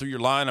 to cut through your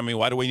line? I mean,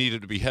 why do we need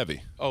it to be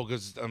heavy? Oh,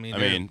 because,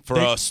 for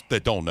us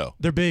that don't know.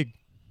 They're big.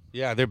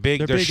 Yeah, they're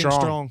big. They're big strong.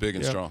 and strong. Big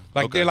and strong.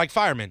 They're like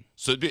firemen.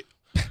 So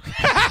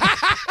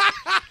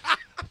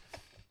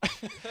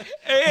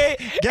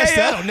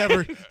that'll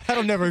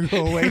never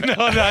go away.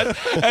 No,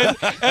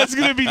 that's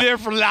gonna be there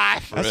for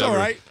life. That's all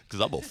right. Because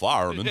I'm a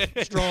fireman.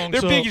 Strong.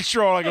 They're big and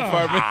strong like a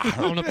fireman.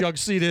 I don't know if y'all can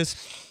see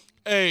this.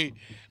 Hey,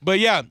 but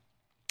yeah,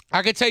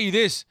 I can tell you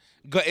this,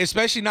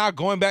 especially now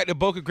going back to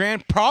Boca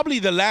Grande, probably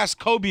the last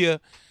cobia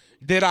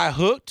that I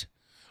hooked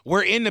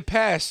were in the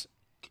past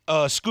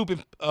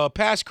scooping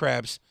past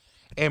crabs.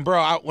 And,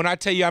 bro, when I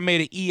tell you I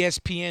made an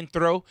ESPN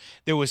throw,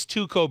 there was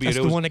 2 cobia.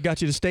 That's the one that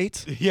got you to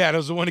States? Yeah, that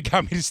was the one that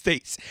got me to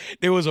States.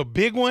 There was a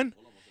big one,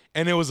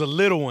 and there was a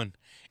little one.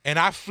 And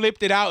I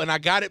flipped it out, and I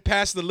got it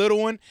past the little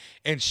one.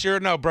 And sure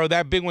enough, bro,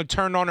 that big one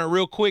turned on it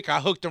real quick. I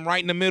hooked him right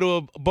in the middle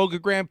of Boca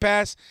Grande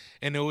Pass,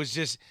 and it was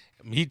just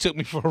he took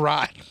me for a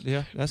ride.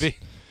 Yeah.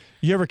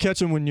 You ever catch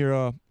them when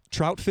you're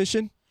trout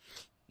fishing?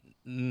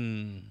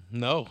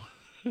 No.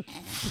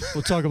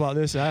 We'll talk about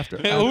this after.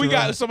 We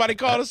got somebody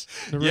called us.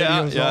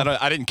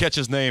 I didn't catch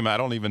his name. I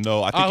don't even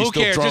know. I think he's who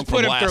still cares? drunk Just put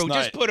from him last through. night.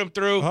 Just put him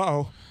through.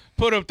 Uh-oh.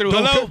 Put him through.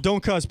 Hello?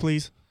 Don't cuss,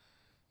 please.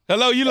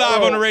 Hello, you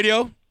live on the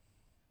radio.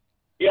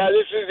 Yeah,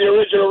 this is the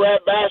original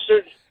Rat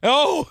Bastard.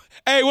 Oh,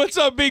 hey, what's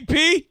up, Big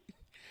P?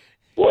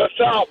 What's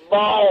up,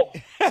 ball?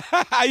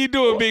 How you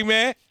doing, big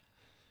man?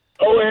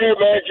 Over here,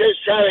 man,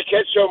 just trying to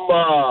catch some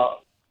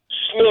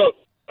snook.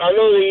 I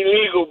know they're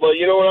illegal, but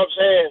you know what I'm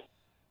saying?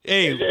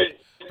 Hey.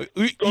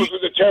 It goes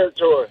with the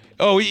territory.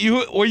 Oh,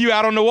 were you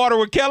out on the water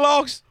with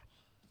Kellogg's?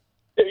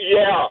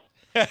 Yeah.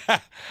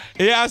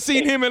 Yeah, I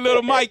seen him and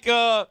Little Mike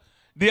the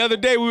other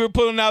day. We were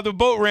pulling out the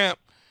boat ramp.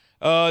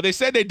 They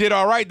said they did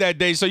all right that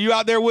day. So you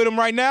out there with him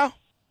right now?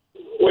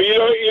 Well, you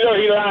know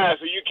he lies,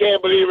 so you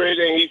can't believe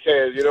everything he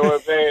says. You know what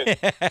I'm saying?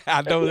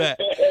 I know that.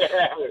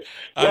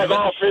 Like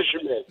all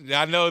fishermen.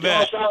 I know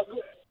that.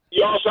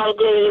 Y'all sound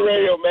good on the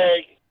radio, man.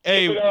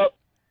 Hey, keep it up.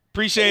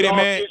 Appreciate it,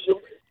 man.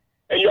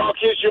 And y'all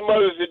kiss your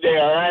mothers today,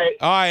 all right?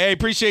 All right, hey,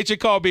 appreciate your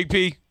call, Big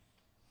P.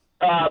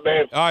 All right,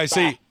 man. All right,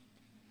 see.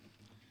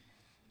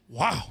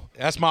 Wow.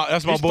 That's my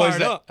boy's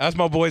dad. That's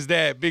my boy's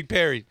dad, Big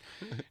Perry.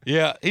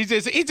 Yeah, he's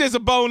just a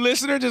bone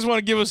listener. Just want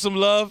to give us some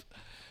love.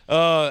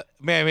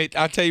 Man,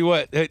 I tell you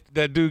what,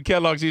 that dude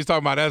Kellogg's he was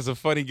talking about, that's a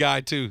funny guy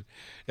too.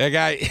 That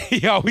guy,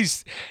 he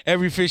always,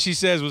 every fish he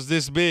says was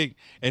this big,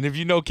 and if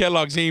you know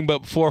Kellogg's, he ain't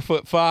but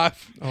 4'5".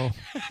 Oh.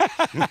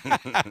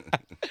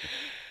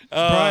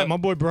 Brian, my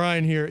boy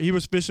Brian here, he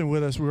was fishing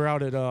with us. We were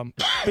out at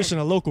fishing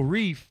a local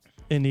reef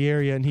in the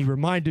area, and he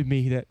reminded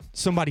me that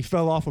somebody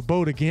fell off a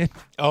boat again.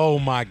 Oh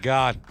my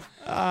God.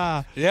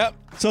 Yep.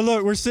 So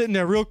look, we're sitting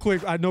there real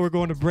quick. I know we're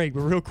going to break,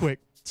 but real quick.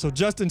 So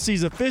Justin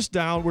sees a fish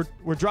down.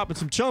 We're dropping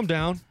some chum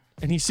down,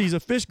 and he sees a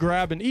fish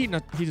grab and eating.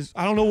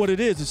 I don't know what it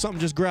is. It's something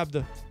just grabbed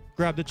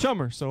the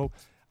chummer. So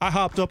I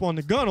hopped up on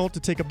the gunnel to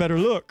take a better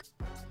look.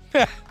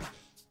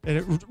 And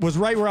it was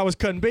right where I was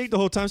cutting bait the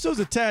whole time. So it was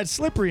a tad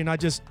slippery, and I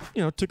just,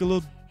 took a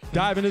little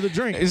dive into the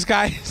drink. This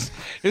guy's,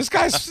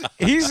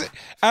 he's,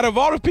 out of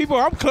all the people,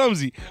 I'm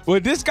clumsy. Well,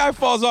 this guy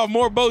falls off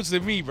more boats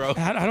than me, bro.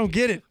 I don't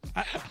get it.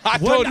 I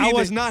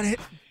was not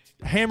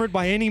hammered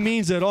by any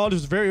means at all. It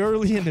was very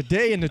early in the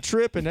day in the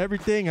trip and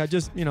everything. I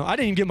just, I didn't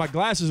even get my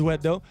glasses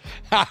wet, though.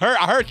 I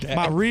heard that.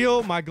 My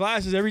reel, my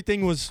glasses,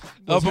 everything was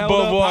up held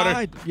above up water.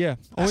 High. Yeah.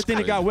 Only thing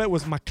that got wet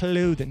was my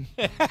clothing.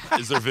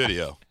 Is there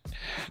video?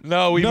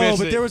 No, missed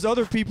but it. there was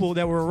other people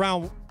that were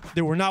around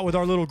that were not with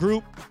our little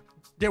group.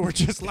 They were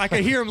just like,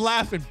 I hear them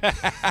laughing,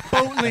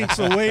 boat lengths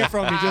away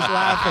from me, just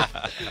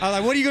laughing. I was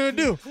like, what are you going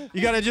to do?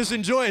 You got to just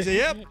enjoy it. I said,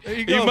 yep, there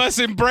you go. You must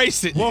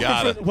embrace it.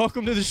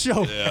 Welcome to the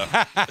show.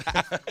 Yeah.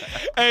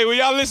 Hey, when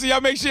y'all listen,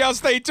 y'all make sure y'all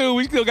stay tuned.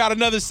 We still got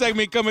another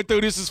segment coming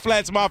through. This is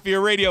Flats Mafia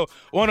Radio,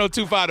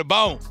 102.5 The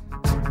Bone.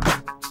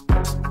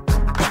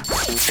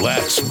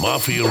 Flats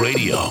Mafia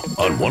Radio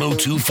on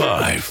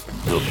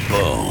 102.5 The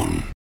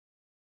Bone.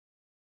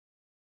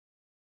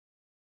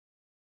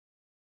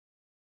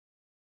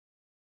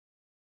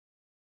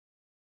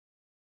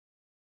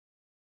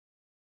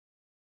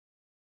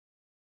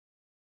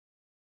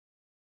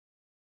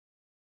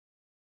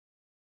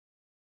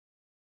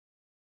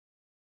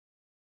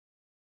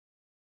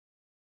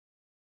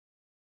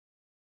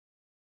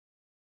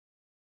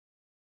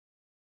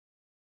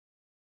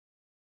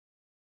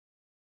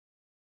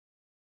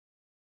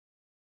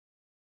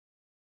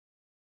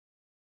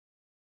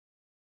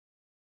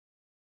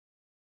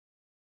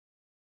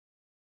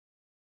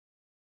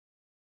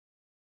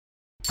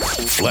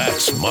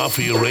 Flats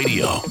Mafia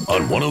Radio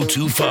on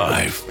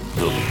 102.5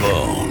 The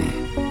Bone.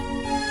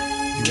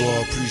 You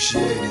all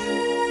appreciate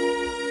it.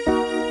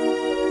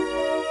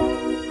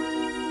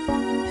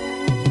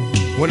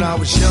 When I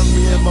was young,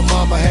 me and my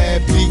mama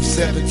had beef,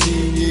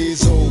 17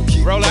 years old.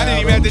 Roll, I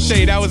didn't even have to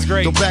say that was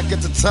great. Go back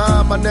at the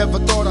time, I never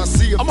thought I'd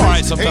see a I'm all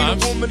right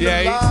sometimes.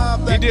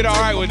 Yeah, you did all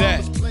right with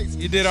that.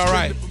 You did all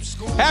right.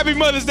 Happy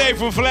Mother's Day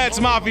from Flats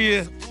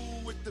Mafia.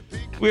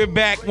 We're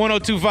back,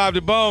 102.5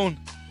 The Bone.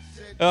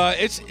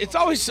 It's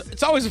always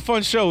a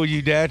fun show with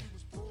you, Dad.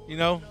 You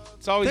know,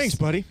 it's always Thanks,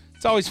 buddy.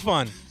 It's always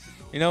fun.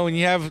 You know, when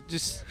you have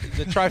just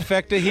the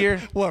trifecta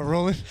here. What,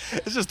 Roland?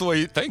 It's just the way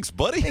you. Thanks,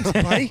 buddy. Thanks,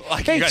 buddy.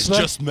 Like Thanks, you guys bud.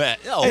 just met.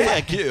 Oh,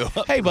 thank you.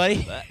 Hey,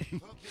 buddy.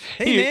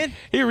 Hey, man.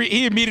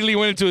 He immediately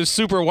went into a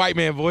super white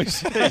man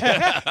voice.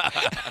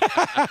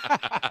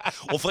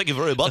 Well, thank you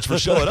very much for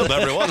showing up,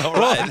 everyone. All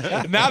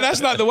right. Now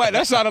that's not the white.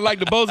 That sounded like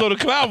the Bozo the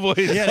Clown voice.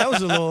 Yeah, that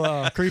was a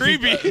little creepy.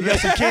 Creepy. You got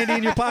some candy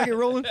in your pocket,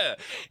 Roland?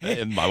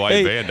 And my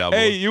white van down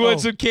below. Hey, you want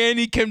some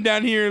candy? Come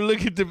down here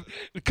and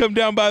come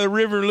down by the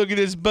river and look at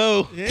this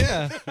bow.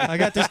 Yeah. I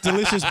got this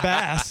delicious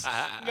bass.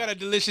 I got a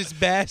delicious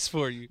bass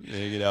for you.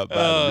 Hanging out by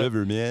the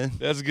river, man.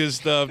 That's good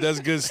stuff. That's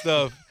good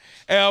stuff.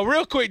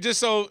 Real quick, just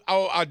so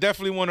I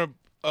definitely want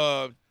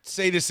to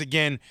say this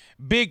again.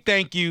 Big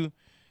thank you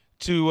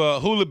to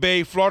Hula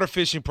Bay, Florida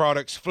Fishing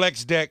Products,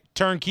 Flex Deck,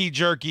 Turnkey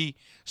Jerky,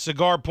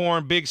 Cigar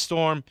Porn, Big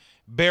Storm,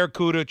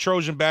 Barracuda,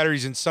 Trojan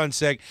Batteries, and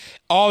Sunset.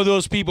 All of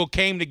those people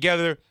came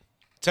together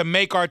to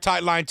make our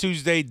Tight Line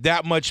Tuesday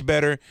that much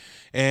better.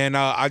 And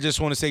I just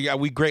want to say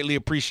we greatly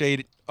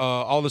appreciate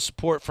all the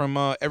support from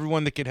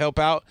everyone that could help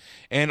out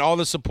and all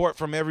the support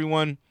from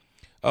everyone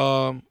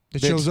That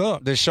shows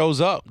up. That shows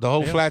up. The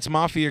whole Flats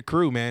Mafia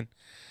crew, man.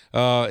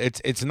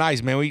 It's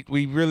nice, man.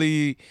 We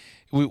really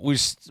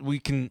we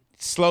can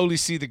slowly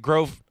see the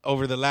growth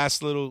over the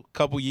last little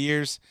couple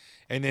years,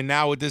 and then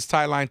now with this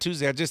Tight Line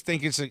Tuesday, I just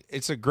think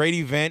it's a great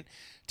event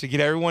to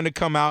get everyone to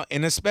come out,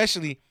 and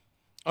especially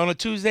on a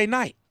Tuesday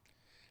night.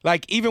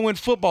 Like even when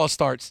football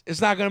starts, it's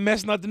not gonna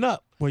mess nothing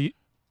up. Well, you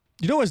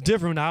know what's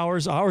different?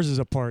 Ours is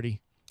a party.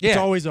 Yeah. It's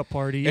always a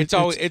party.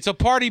 It's a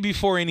party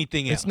before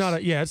anything else.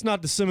 It's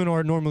not the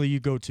seminar normally you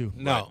go to.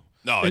 No.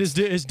 No, It's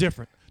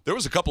different. There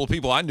was a couple of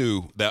people I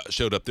knew that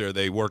showed up there.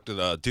 They worked at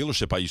a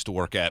dealership I used to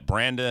work at.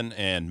 Brandon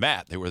and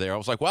Matt, they were there. I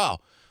was like, wow,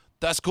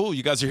 that's cool.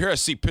 You guys are here. I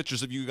see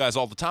pictures of you guys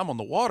all the time on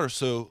the water,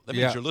 so that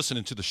means you're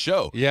listening to the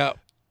show. Yeah.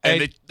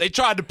 And they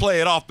tried to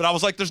play it off, but I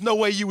was like, there's no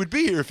way you would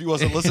be here if you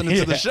wasn't listening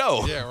to the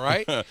show. Yeah,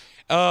 right?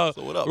 So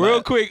what up, real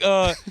Matt? quick,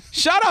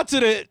 shout out to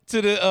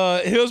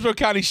the Hillsborough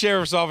County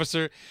Sheriff's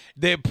Officer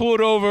that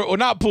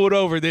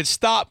that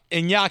stopped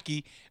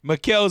Iñaki,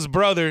 Mikel's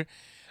brother,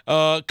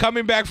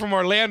 coming back from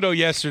Orlando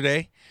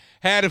yesterday,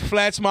 had a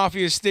Flats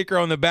Mafia sticker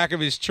on the back of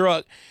his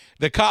truck.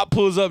 The cop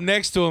pulls up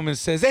next to him and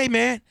says, "Hey,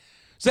 man,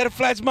 is that a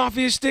Flats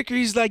Mafia sticker?"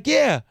 He's like,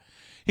 "Yeah."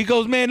 He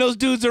goes, "Man, those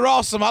dudes are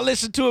awesome. I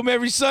listen to them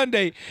every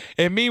Sunday."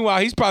 And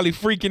meanwhile, he's probably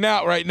freaking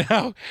out right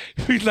now.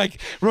 He's like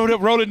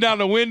rolling down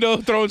the window,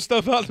 throwing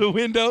stuff out the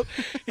window.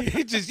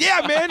 He just,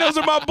 yeah, man, those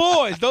are my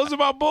boys. Those are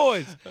my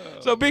boys.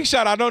 So big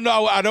shout. I don't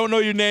know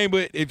your name,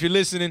 but if you're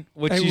listening,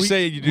 you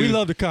say you do. We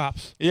love the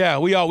cops. Yeah,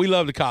 we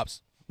love the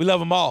cops. We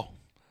love them all.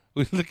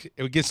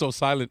 It gets so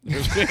silent.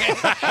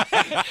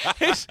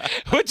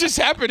 What just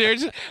happened there?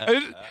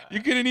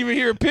 You couldn't even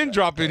hear a pin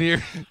drop in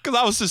here. Because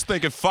I was just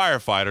thinking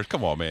firefighters.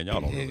 Come on, man.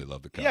 Y'all don't really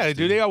love the cops. Yeah, they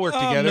do. They all work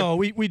together. No,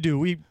 we do.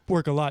 We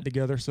work a lot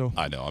together. So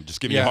I know. I'm just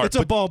giving you a hard It's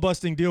a ball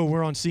busting deal.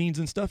 We're on scenes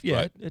and stuff. Yeah,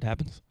 Right. it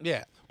happens.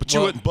 Yeah. But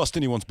you wouldn't bust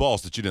anyone's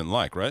balls that you didn't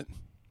like, right?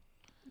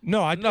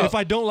 No, No. If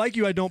I don't like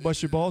you, I don't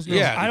bust your balls. No,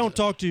 Yeah. I don't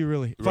talk to you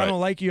really. If Right. I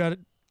don't like you, I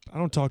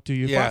don't talk to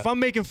you. Yeah. If I'm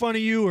making fun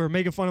of you or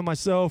making fun of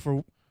myself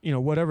or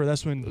whatever,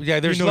 that's when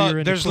There's you know love. you're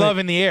in There's the clique. love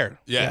in the air.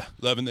 Yeah.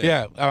 Loving it.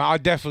 Yeah, I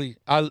definitely.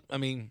 I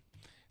mean,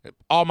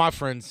 all my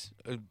friends.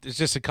 It's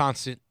just a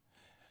constant.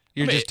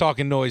 You're just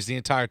talking noise the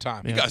entire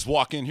time. You guys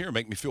walk in here and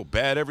make me feel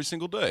bad every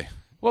single day.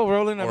 Well,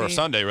 Roland, Or a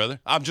Sunday, rather.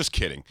 I'm just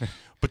kidding.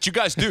 But you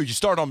guys do. You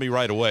start on me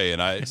right away,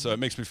 and so it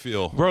makes me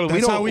feel. Roland,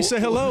 That's how we say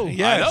hello.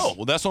 Yes. I know.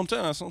 Well, that's what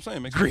I'm saying. It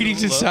makes me feel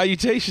Greetings and love.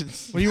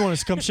 salutations. What do you want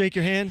us to come shake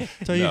your hand?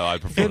 Tell you, No, I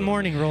prefer good to-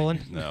 morning,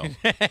 Roland. No.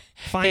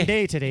 Fine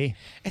day today.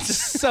 It's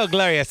so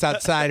glorious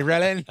outside,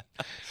 Roland.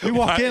 We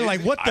walk in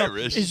like, what the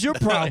Irish. is your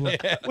problem?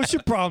 What's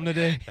your problem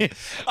today?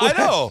 I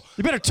know.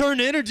 You better turn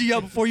the energy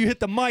up before you hit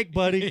the mic,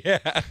 buddy. Yeah.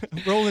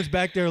 Roland's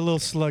back there a little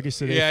sluggish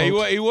today. Yeah,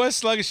 folks. he was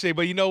sluggish today,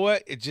 but you know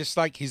what? It's just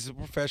like he's a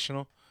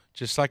professional,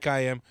 just like I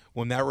am.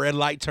 When that red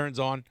light turns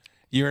on,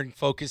 you're in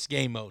focused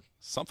game mode.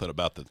 Something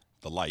about the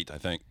light, I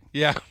think.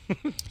 Yeah.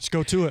 Just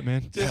go to it,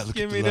 man. Just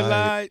give me the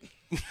light.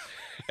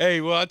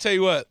 Hey, well, I'll tell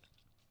you what.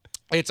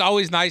 It's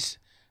always nice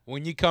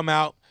when you come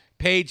out.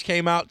 Paige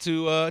came out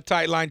to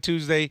Tight Line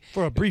Tuesday.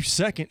 For a brief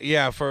second.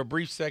 Yeah, for a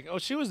brief second. Oh,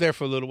 she was there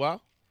for a little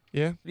while.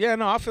 Yeah. Yeah,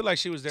 no, I feel like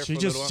she was there for a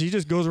little while. She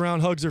just goes around,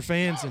 hugs her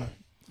fans, and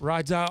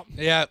rides out.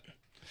 Yeah.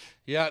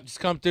 Yeah, just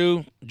come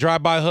through,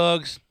 drive-by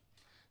hugs.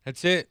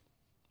 That's it.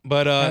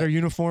 But Had her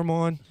uniform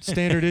on,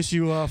 standard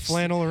issue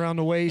flannel around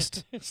the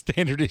waist.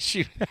 standard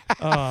issue.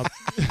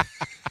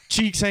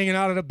 cheeks hanging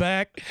out of the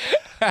back.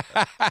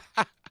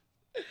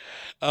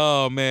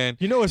 Oh man.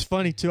 You know what's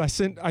funny too? I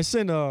sent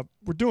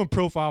we're doing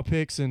profile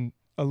pics and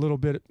a little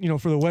bit,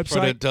 for the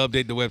website. To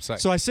update the website.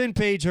 So I send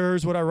Paige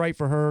hers, what I write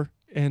for her,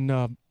 and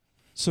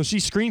so she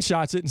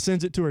screenshots it and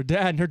sends it to her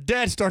dad, and her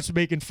dad starts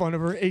making fun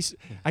of her.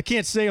 I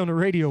can't say on the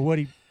radio what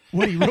he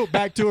wrote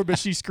back to her, but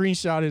she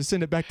screenshotted and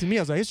sent it back to me.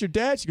 I was like, "It's your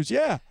dad?" She goes,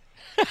 "Yeah."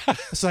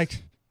 It's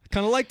like,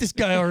 kind of like this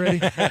guy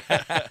already.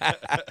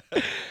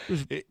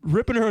 Was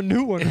ripping her a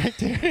new one right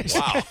there.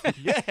 Wow.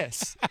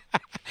 Yes.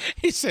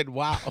 He said,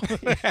 "Wow."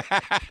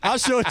 I'll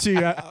show it to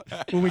you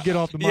when we get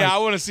off the mic. Yeah, I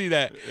want to see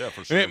that. Yeah,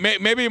 for sure.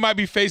 Maybe it might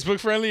be Facebook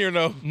friendly or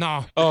no?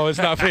 No. Oh, it's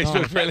not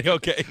Facebook friendly.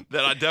 Okay.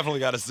 Then I definitely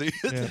got to see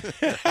it.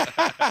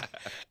 Yeah.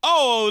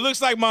 Oh, it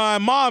looks like my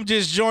mom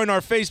just joined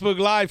our Facebook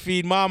live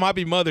feed. Mom,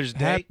 happy Mother's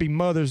Day. Happy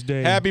Mother's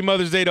Day. Happy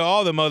Mother's Day to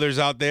all the mothers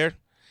out there.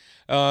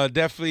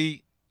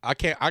 Definitely. I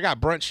got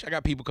brunch. I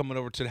got people coming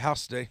over to the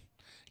house today.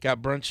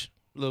 Got brunch.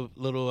 Little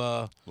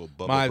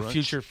Bubba my brunch.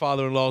 future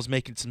father-in-law's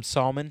making some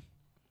salmon.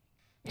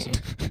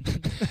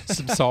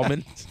 Some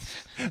salmon.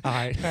 All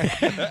right.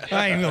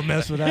 I ain't gonna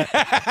mess with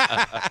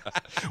that.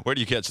 Where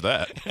do you catch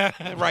that?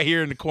 Right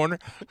here in the corner.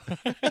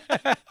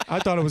 I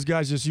thought it was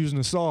guys just using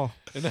a saw.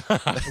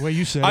 The way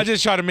you said I it.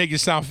 just try to make it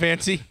sound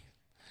fancy.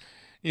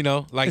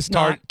 Like It's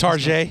not.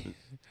 Target.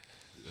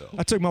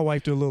 I took my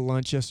wife to a little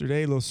lunch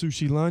yesterday, a little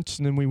sushi lunch,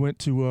 and then we went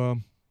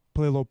to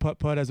play a little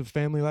putt-putt as a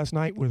family last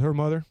night with her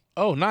mother.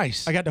 Oh,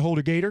 nice. I got to hold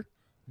a gator.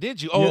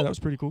 Did you? Yeah, Oh, that was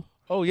pretty cool.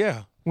 oh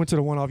yeah. Went to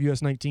the one off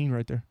US 19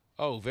 right there.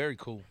 Oh, very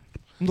cool.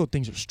 Them little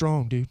things are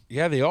strong, dude.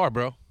 Yeah, they are,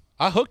 bro.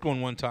 I hooked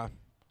one time.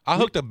 I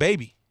hooked a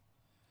baby,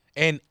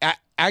 and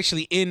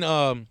actually in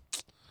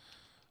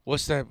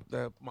what's that?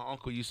 My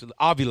uncle used to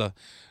Avila.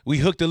 We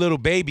hooked a little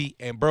baby,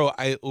 and bro,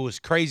 it was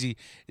crazy.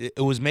 It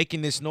was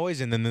making this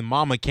noise, and then the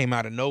mama came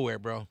out of nowhere,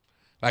 bro.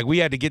 Like we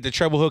had to get the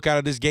treble hook out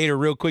of this gator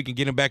real quick and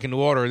get him back in the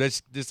water.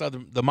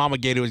 The mama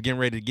gator was getting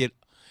ready to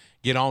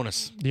get on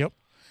us. Yep.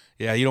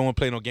 Yeah, you don't want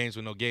to play no games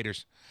with no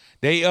gators.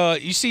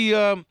 You see,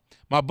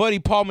 my buddy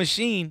Paul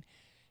Machine,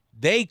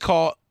 they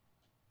caught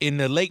in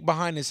the lake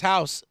behind his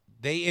house.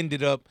 They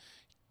ended up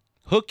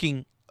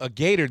hooking a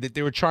gator that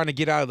they were trying to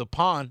get out of the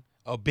pond.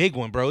 A big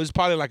one, bro. It was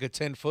probably like a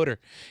 10-footer.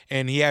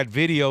 And he had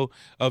video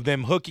of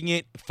them hooking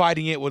it,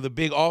 fighting it with a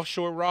big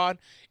offshore rod,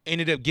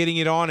 ended up getting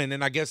it on, and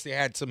then I guess they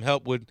had some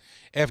help with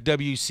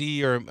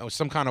FWC or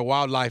some kind of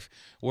wildlife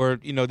where,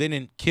 they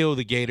didn't kill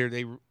the gator.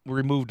 They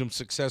removed him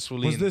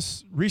successfully. Was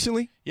this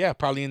recently? Yeah,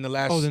 probably in the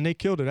last. Oh, then they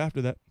killed it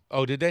after that.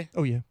 Oh, did they?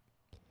 Oh, yeah.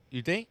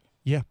 You think?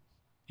 Yeah.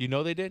 You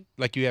know they did?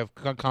 Like you have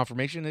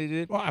confirmation they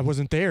did? Well, I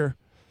wasn't there,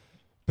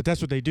 but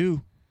that's what they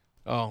do.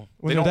 Oh.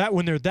 When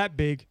they're that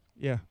big,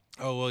 yeah.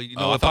 Oh,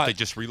 well, I thought they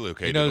just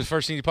relocated. The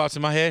first thing that pops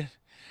in my head?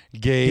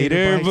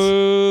 Gator bites.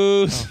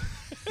 booze. Oh,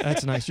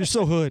 that's nice. You're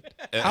so hood.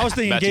 I was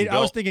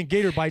thinking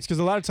gator bites because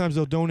a lot of times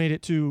they'll donate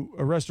it to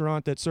a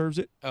restaurant that serves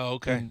it. Oh,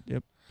 okay. And,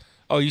 yep.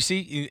 Oh, you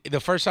see, the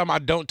first time I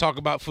don't talk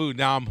about food,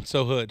 now I'm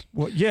so hood.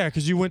 Well, yeah,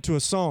 because you went to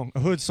a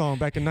hood song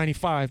back in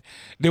 '95.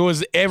 It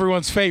was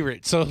everyone's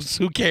favorite, so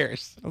who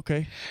cares?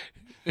 Okay.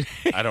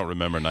 I don't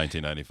remember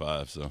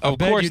 1995, so. Of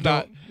Bet course you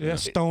not. don't. Yeah,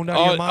 stoned out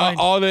of your mind.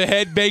 All the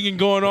head banging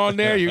going on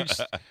there, your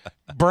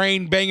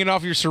brain banging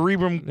off your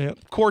cerebrum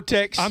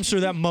cortex. I'm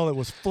sure that mullet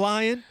was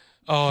flying.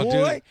 Oh,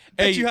 Boy, dude.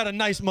 bet you had a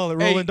nice mullet,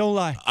 Roland. Don't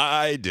lie.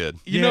 I did.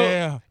 You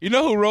know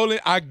who Roland?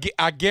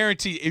 I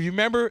guarantee. If you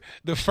remember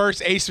the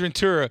first Ace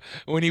Ventura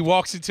when he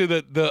walks into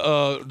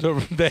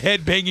the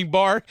head banging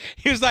bar,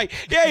 he was like,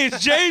 "Yeah,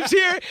 it's James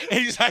here," and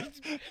he's like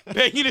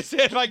banging his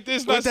head like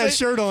this. With that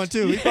shirt on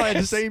too. He probably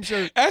had the same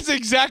shirt. That's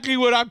exactly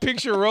what I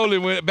picture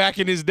Roland back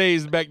in his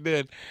days back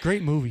then.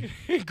 Great movie.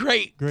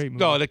 Great movie.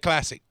 No, the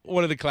classic.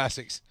 One of the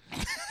classics.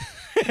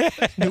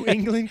 New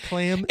England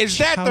clam. Is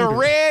that chowder. the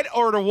red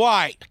or the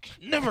white?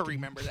 Never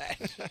remember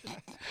that.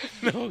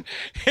 No.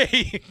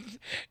 Hey,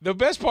 the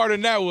best part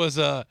of that was,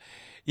 I'm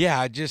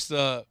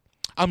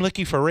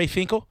looking for Ray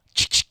Finkel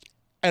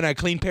and a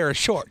clean pair of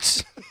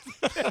shorts.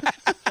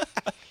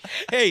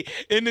 Hey,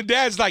 and the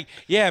dad's like,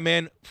 yeah,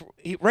 man,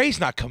 Ray's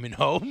not coming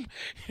home.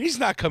 He's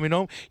not coming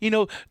home.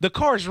 The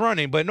car's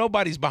running, but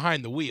nobody's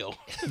behind the wheel.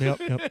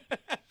 Yep.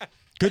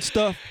 Good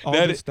stuff.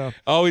 Good stuff.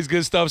 Always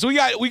good stuff. So we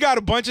got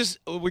a bunch of.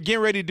 We're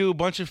getting ready to do a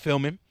bunch of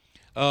filming,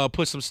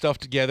 put some stuff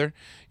together.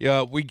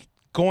 We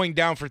going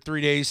down for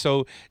 3 days.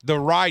 So the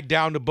ride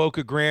down to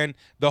Boca Grande,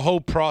 the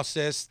whole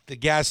process, the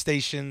gas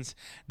stations,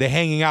 the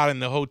hanging out in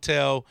the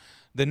hotel,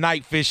 the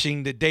night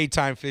fishing, the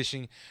daytime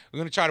fishing. We're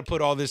gonna try to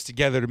put all this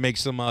together to make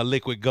some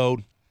liquid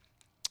gold,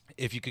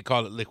 if you could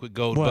call it liquid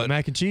gold. What, but,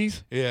 mac and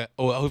cheese? Yeah.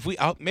 Oh,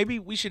 maybe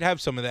we should have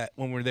some of that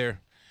when we're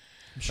there.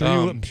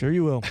 I'm sure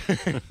you will.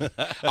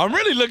 I'm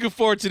really looking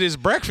forward to this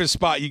breakfast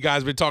spot you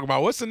guys been talking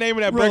about. What's the name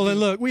of that breakfast?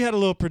 Roland, look, we had a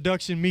little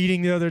production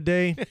meeting the other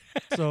day.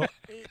 So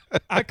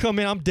I come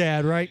in, I'm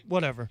dad, right?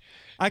 Whatever.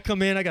 I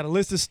come in, I got a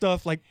list of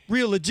stuff, like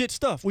real legit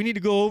stuff we need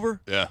to go over.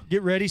 Yeah.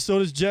 Get ready. So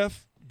does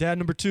Jeff, dad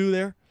number 2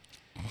 there.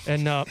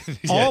 And all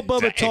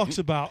Bubba talks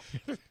about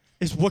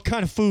is what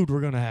kind of food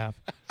we're going to have.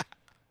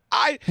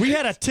 We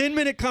had a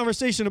 10-minute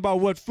conversation about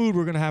what food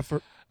we're gonna have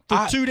for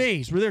 2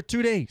 days. We're there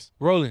 2 days.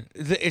 Roland,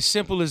 it's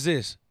simple as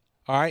this.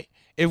 All right.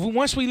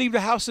 Once we leave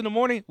the house in the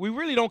morning, we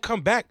really don't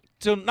come back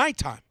till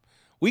nighttime.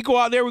 We go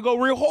out there, we go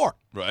real hard.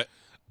 Right.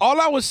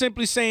 All I was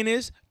simply saying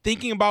is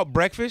thinking about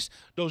breakfast,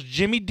 those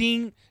Jimmy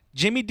Dean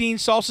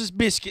sausage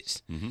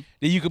biscuits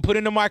that you can put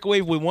in the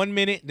microwave with 1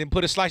 minute, then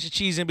put a slice of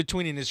cheese in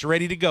between and it's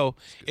ready to go.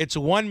 It's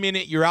 1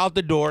 minute, you're out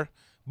the door,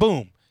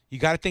 boom. You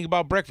got to think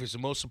about breakfast, the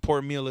most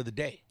important meal of the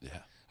day. Yeah.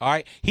 All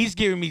right? He's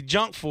giving me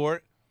junk for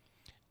it,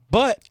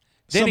 but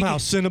then somehow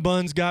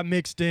Cinnabons got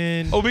mixed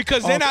in. Oh,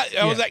 because then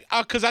I was like,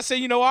 because I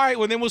said, all right,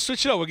 well, then we'll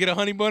switch it up. We'll get a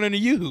honey bun and a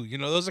yoo-hoo.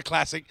 Those are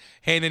classic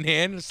hand in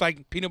hand. It's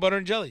like peanut butter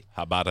and jelly.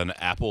 How about an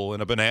apple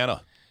and a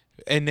banana?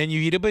 And then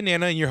you eat a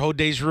banana and your whole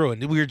day's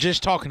ruined. We were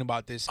just talking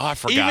about this. Oh, I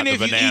forgot the banana.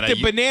 Even if you eat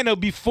the banana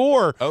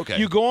before Okay.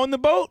 you go on the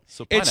boat,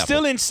 So it's pineapple.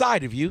 still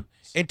inside of you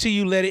until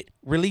you let it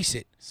release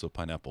it. So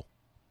pineapple.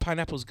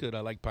 Pineapple's good.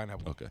 I like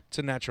pineapple. Okay. It's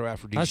a natural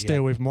aphrodisiac. I stay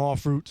away from all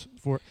fruits.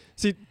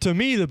 See, to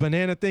me, the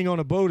banana thing on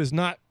a boat is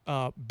not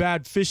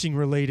bad fishing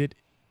related.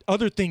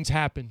 Other things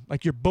happen,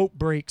 like your boat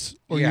breaks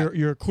or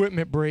your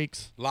equipment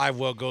breaks. Live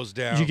well goes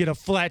down. You get a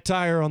flat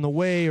tire on the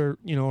way, or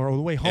on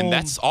the way home. And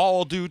that's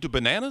all due to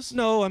bananas?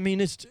 No, I mean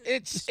it's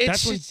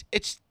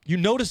you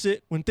notice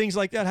it when things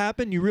like that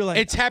happen. You realize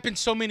it's happened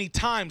so many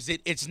times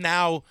that it's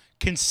now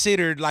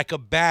considered like a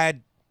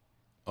bad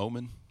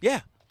omen.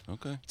 Yeah.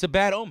 Okay. It's a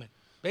bad omen.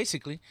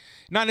 Basically,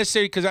 not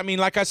necessarily because,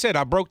 like I said,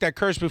 I broke that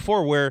curse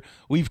before where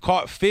we've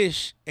caught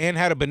fish and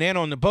had a banana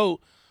on the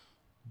boat,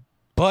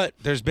 but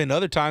there's been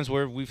other times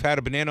where we've had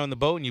a banana on the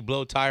boat and you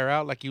blow a tire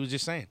out like you was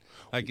just saying.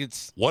 Like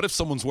it's. What if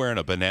someone's wearing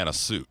a banana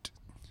suit?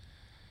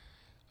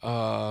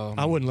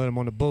 I wouldn't let him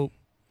on the boat.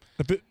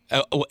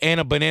 And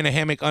a banana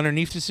hammock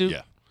underneath the suit?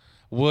 Yeah.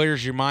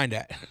 Where's your mind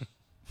at?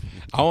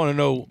 I want to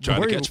know.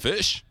 Trying to catch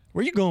fish?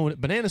 Where you going with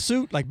banana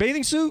suit? Like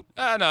bathing suit?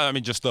 No, I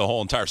mean just the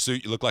whole entire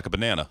suit. You look like a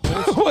banana.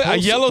 What, a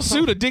yellow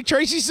suit? A Dick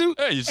Tracy suit?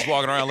 Hey, you're just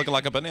walking around looking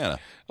like a banana.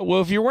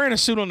 Well, if you're wearing a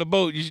suit on the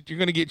boat, you're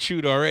going to get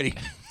chewed already.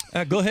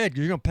 Go ahead.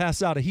 You're going to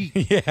pass out of heat.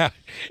 Yeah.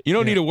 You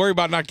don't need to worry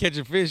about not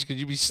catching fish because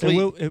you be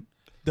asleep.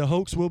 The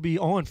hoax will be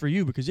on for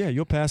you because,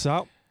 you'll pass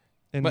out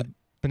and the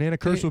banana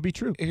curse will be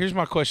true. Here's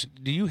my question.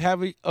 Do you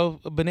have a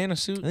banana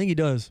suit? I think he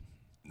does.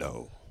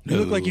 No. You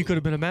look like you could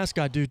have been a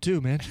mascot dude too,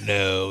 man.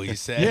 No, he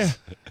says.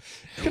 Yeah.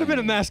 Could have been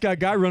a mascot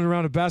guy running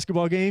around a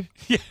basketball game.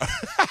 Yeah.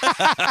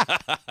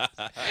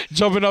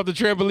 Jumping off the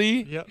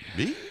trampoline? Yep.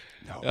 Me?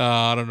 No.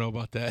 I don't know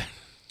about that.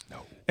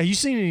 No. Have you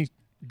seen any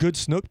good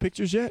snook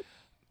pictures yet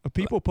of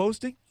people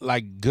posting?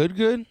 Like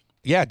good?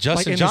 Yeah,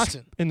 Justin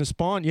Johnson. In the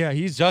spawn,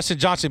 he's Justin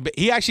Johnson. But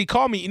he actually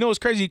called me. You know what's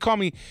crazy? He called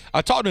me.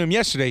 I talked to him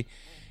yesterday.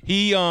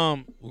 We're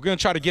going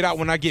to try to get out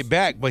when I get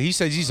back, but he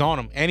says he's on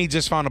them. And he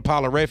just found a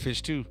pile of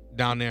redfish too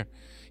down there.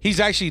 He's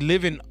actually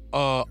living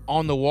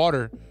on the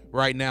water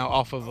right now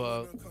off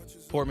of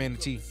Port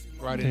Manatee,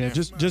 right in there.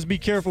 Just be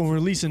careful when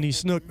releasing these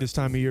snook this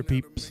time of year,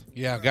 peeps.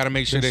 Yeah, got to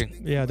make sure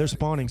they're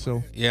spawning,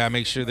 so. Yeah,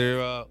 make sure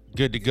they're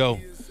good to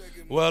go.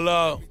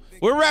 Well,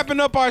 we're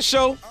wrapping up our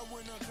show.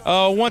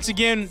 Once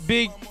again,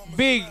 big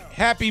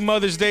happy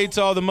Mother's Day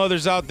to all the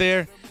mothers out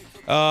there.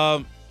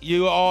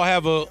 You all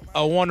have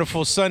a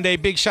wonderful Sunday.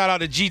 Big shout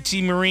out to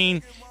GT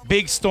Marine,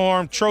 Big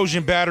Storm,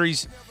 Trojan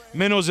Batteries,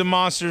 Minnows and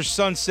Monsters,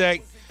 Sunset.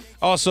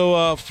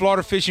 Also,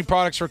 Florida Fishing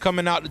Products for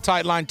coming out to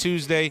Tight Line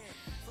Tuesday,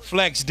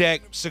 Flex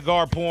Deck,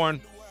 Cigar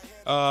Porn,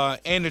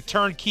 and the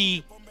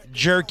Turnkey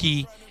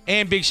Jerky.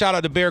 And big shout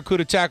out to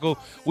Barracuda Tackle.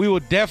 We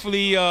will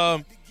definitely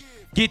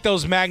get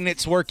those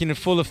magnets working in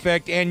full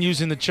effect and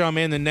using the chum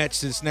and the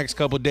nets this next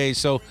couple of days.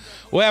 So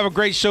we'll have a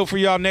great show for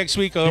y'all next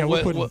week.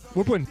 We're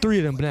putting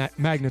 3 of them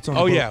magnets on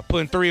the boat. Yeah,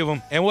 putting 3 of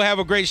them. And we'll have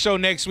a great show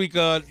next week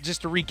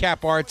just to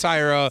recap our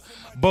entire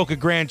Boca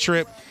Grande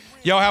trip.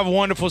 Y'all have a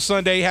wonderful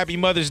Sunday. Happy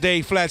Mother's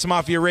Day. Flats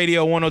Mafia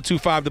Radio,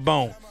 102.5 The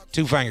Bone.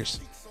 2 fingers.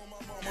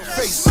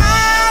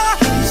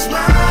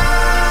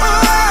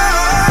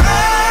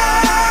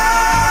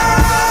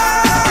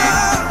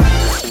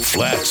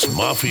 Flats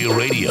Mafia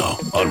Radio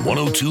on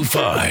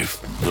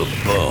 102.5 The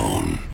Bone.